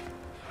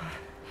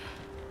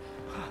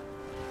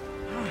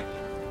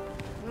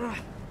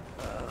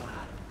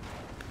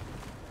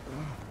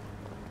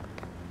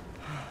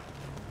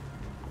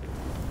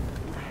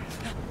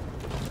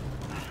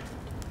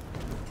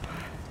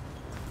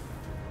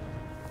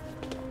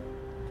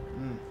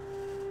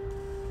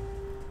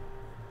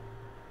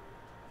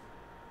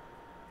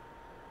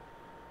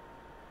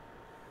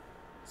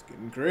 It's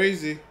getting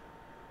crazy.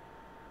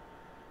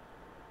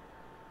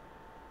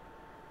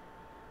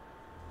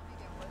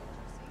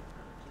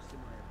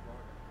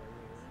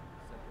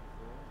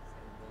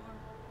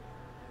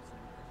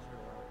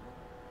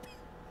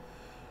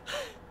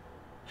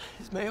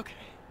 Is May okay?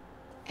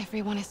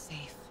 Everyone is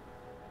safe.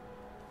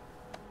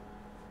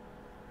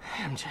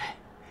 MJ,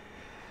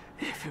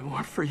 if it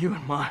weren't for you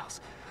and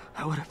Miles,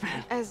 I would have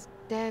been... As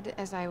dead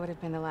as I would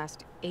have been the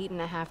last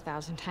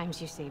 8,500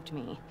 times you saved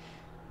me.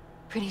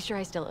 Pretty sure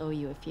I still owe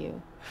you a few.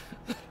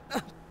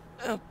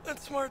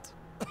 That's smart.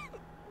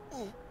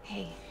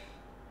 Hey.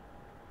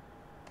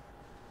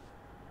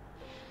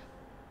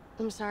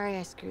 I'm sorry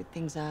I screwed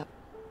things up.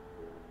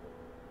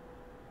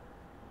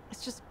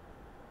 It's just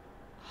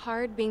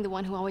hard being the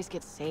one who always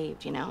gets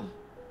saved, you know?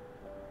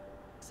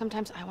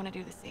 Sometimes I want to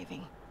do the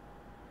saving.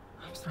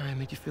 I'm sorry I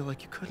made you feel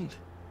like you couldn't.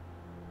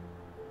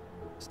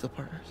 Still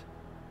partners?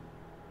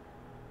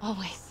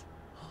 Always.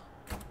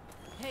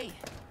 Hey,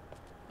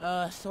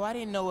 so I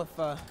didn't know if,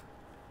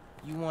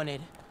 you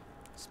wanted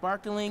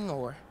sparkling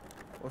or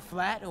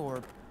flat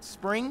or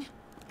spring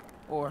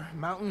or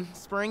mountain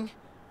spring,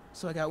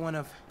 so I got one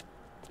of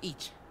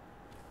each.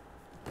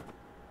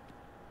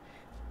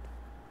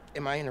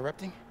 Am I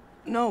interrupting?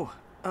 No,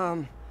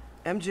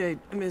 MJ,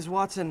 Ms.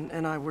 Watson,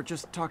 and I were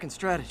just talking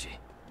strategy.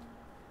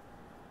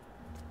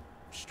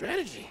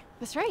 Strategy?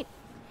 That's right.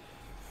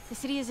 The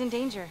city is in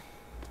danger.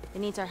 It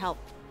needs our help.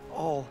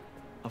 All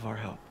of our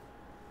help.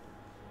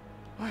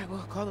 All right,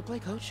 well, call the play,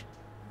 coach.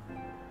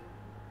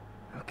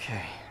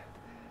 Okay.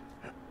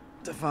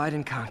 Divide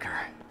and conquer.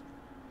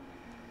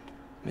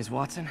 Ms.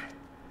 Watson,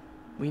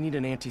 we need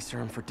an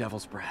anti-serum for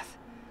Devil's Breath.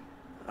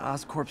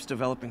 Oscorp's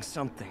developing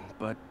something,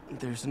 but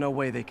there's no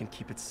way they can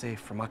keep it safe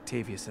from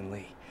Octavius and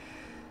Lee.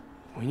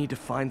 We need to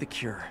find the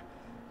cure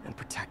and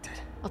protect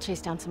it. I'll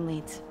chase down some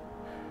leads.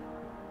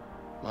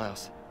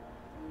 Miles,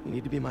 you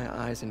need to be my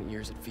eyes and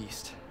ears at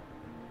Feast.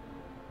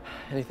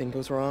 Anything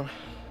goes wrong,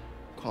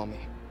 call me.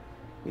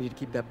 We need to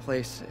keep that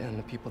place and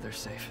the people there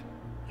safe.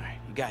 All right,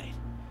 you got it.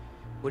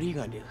 What are you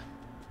gonna do?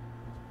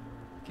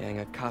 Gang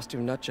of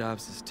costume nut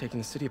jobs is taking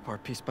the city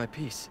apart piece by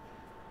piece.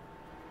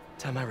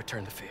 Time I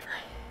return the favor.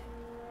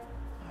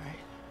 All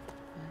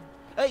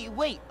right. Hey,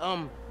 wait,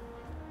 how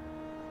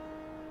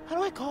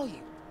do I call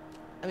you?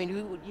 I mean,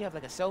 you have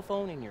like a cell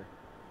phone in your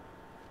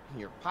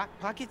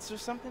pockets or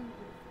something?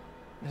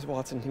 Ms.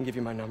 Watson can give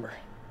you my number.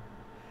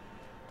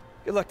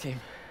 Good luck, team.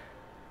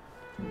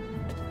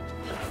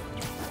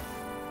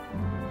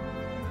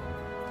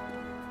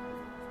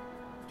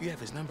 Do you have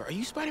his number? Are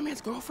you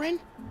Spider-Man's girlfriend?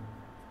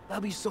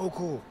 That'd be so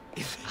cool.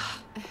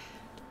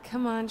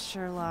 Come on,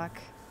 Sherlock.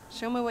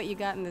 Show me what you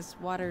got in this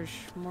water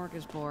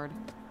smorgasbord.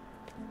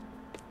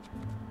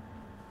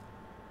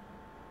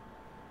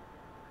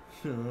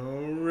 All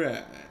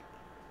right.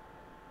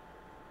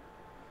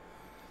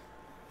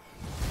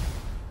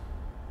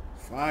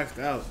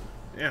 5,000.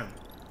 Damn.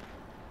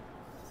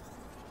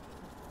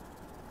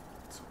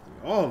 Took me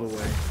all the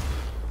way.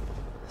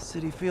 The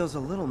city feels a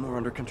little more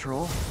under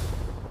control.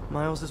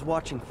 Miles is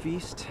watching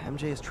Feast.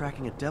 MJ is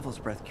tracking a Devil's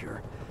Breath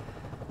cure.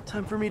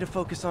 Time for me to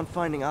focus on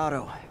finding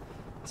Otto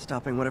and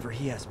stopping whatever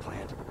he has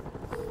planned.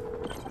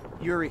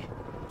 Yuri.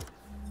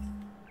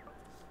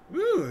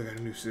 Woo, I got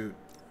a new suit.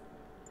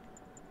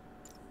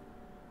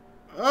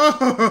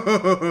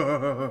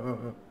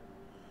 Oh!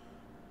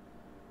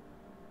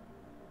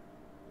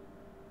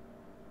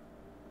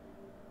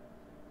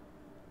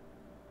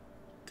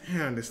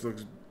 Damn, this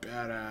looks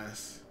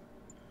badass.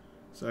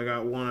 So I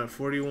got one at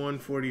 41,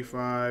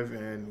 45,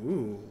 and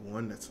ooh,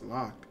 one that's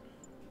locked.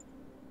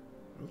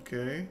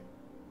 Okay.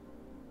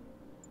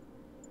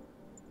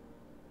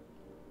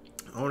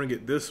 I want to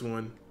get this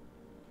one.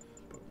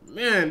 But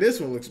man, this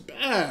one looks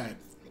bad.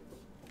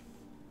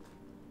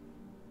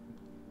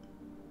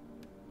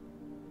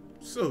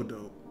 So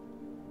dope.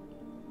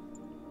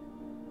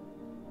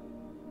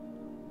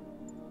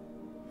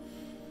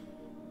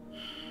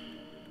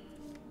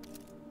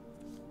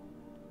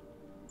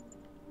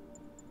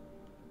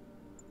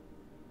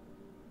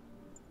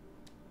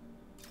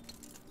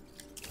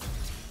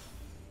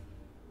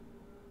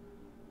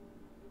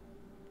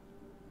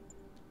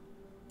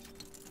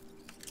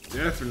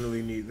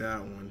 Definitely need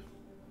that one.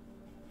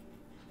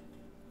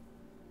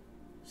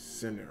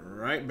 Send it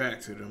right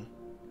back to them.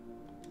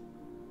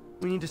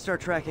 We need to start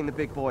tracking the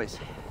big boys.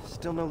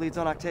 Still no leads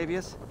on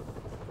Octavius?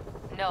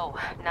 No,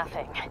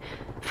 nothing.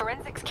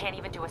 Forensics can't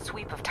even do a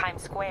sweep of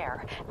Times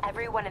Square.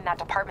 Everyone in that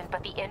department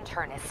but the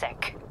intern is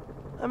sick.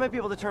 I might be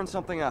able to turn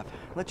something up.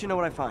 Let you know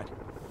what I find.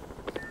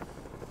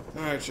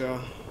 Alright,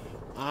 y'all.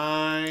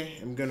 I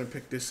am gonna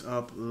pick this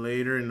up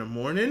later in the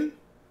morning.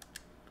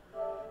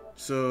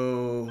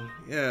 So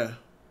yeah,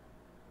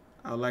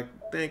 I'd like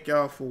to thank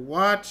y'all for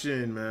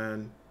watching,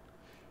 man.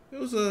 It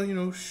was a, you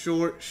know,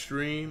 short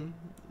stream,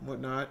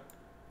 whatnot.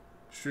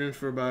 Streams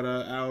for about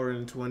an hour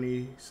and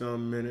 20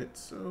 some minutes.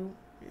 So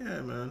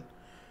yeah, man.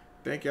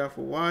 Thank y'all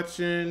for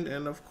watching,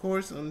 and of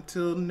course,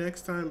 until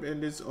next time,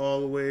 and as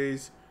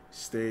always,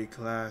 stay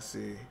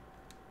classy.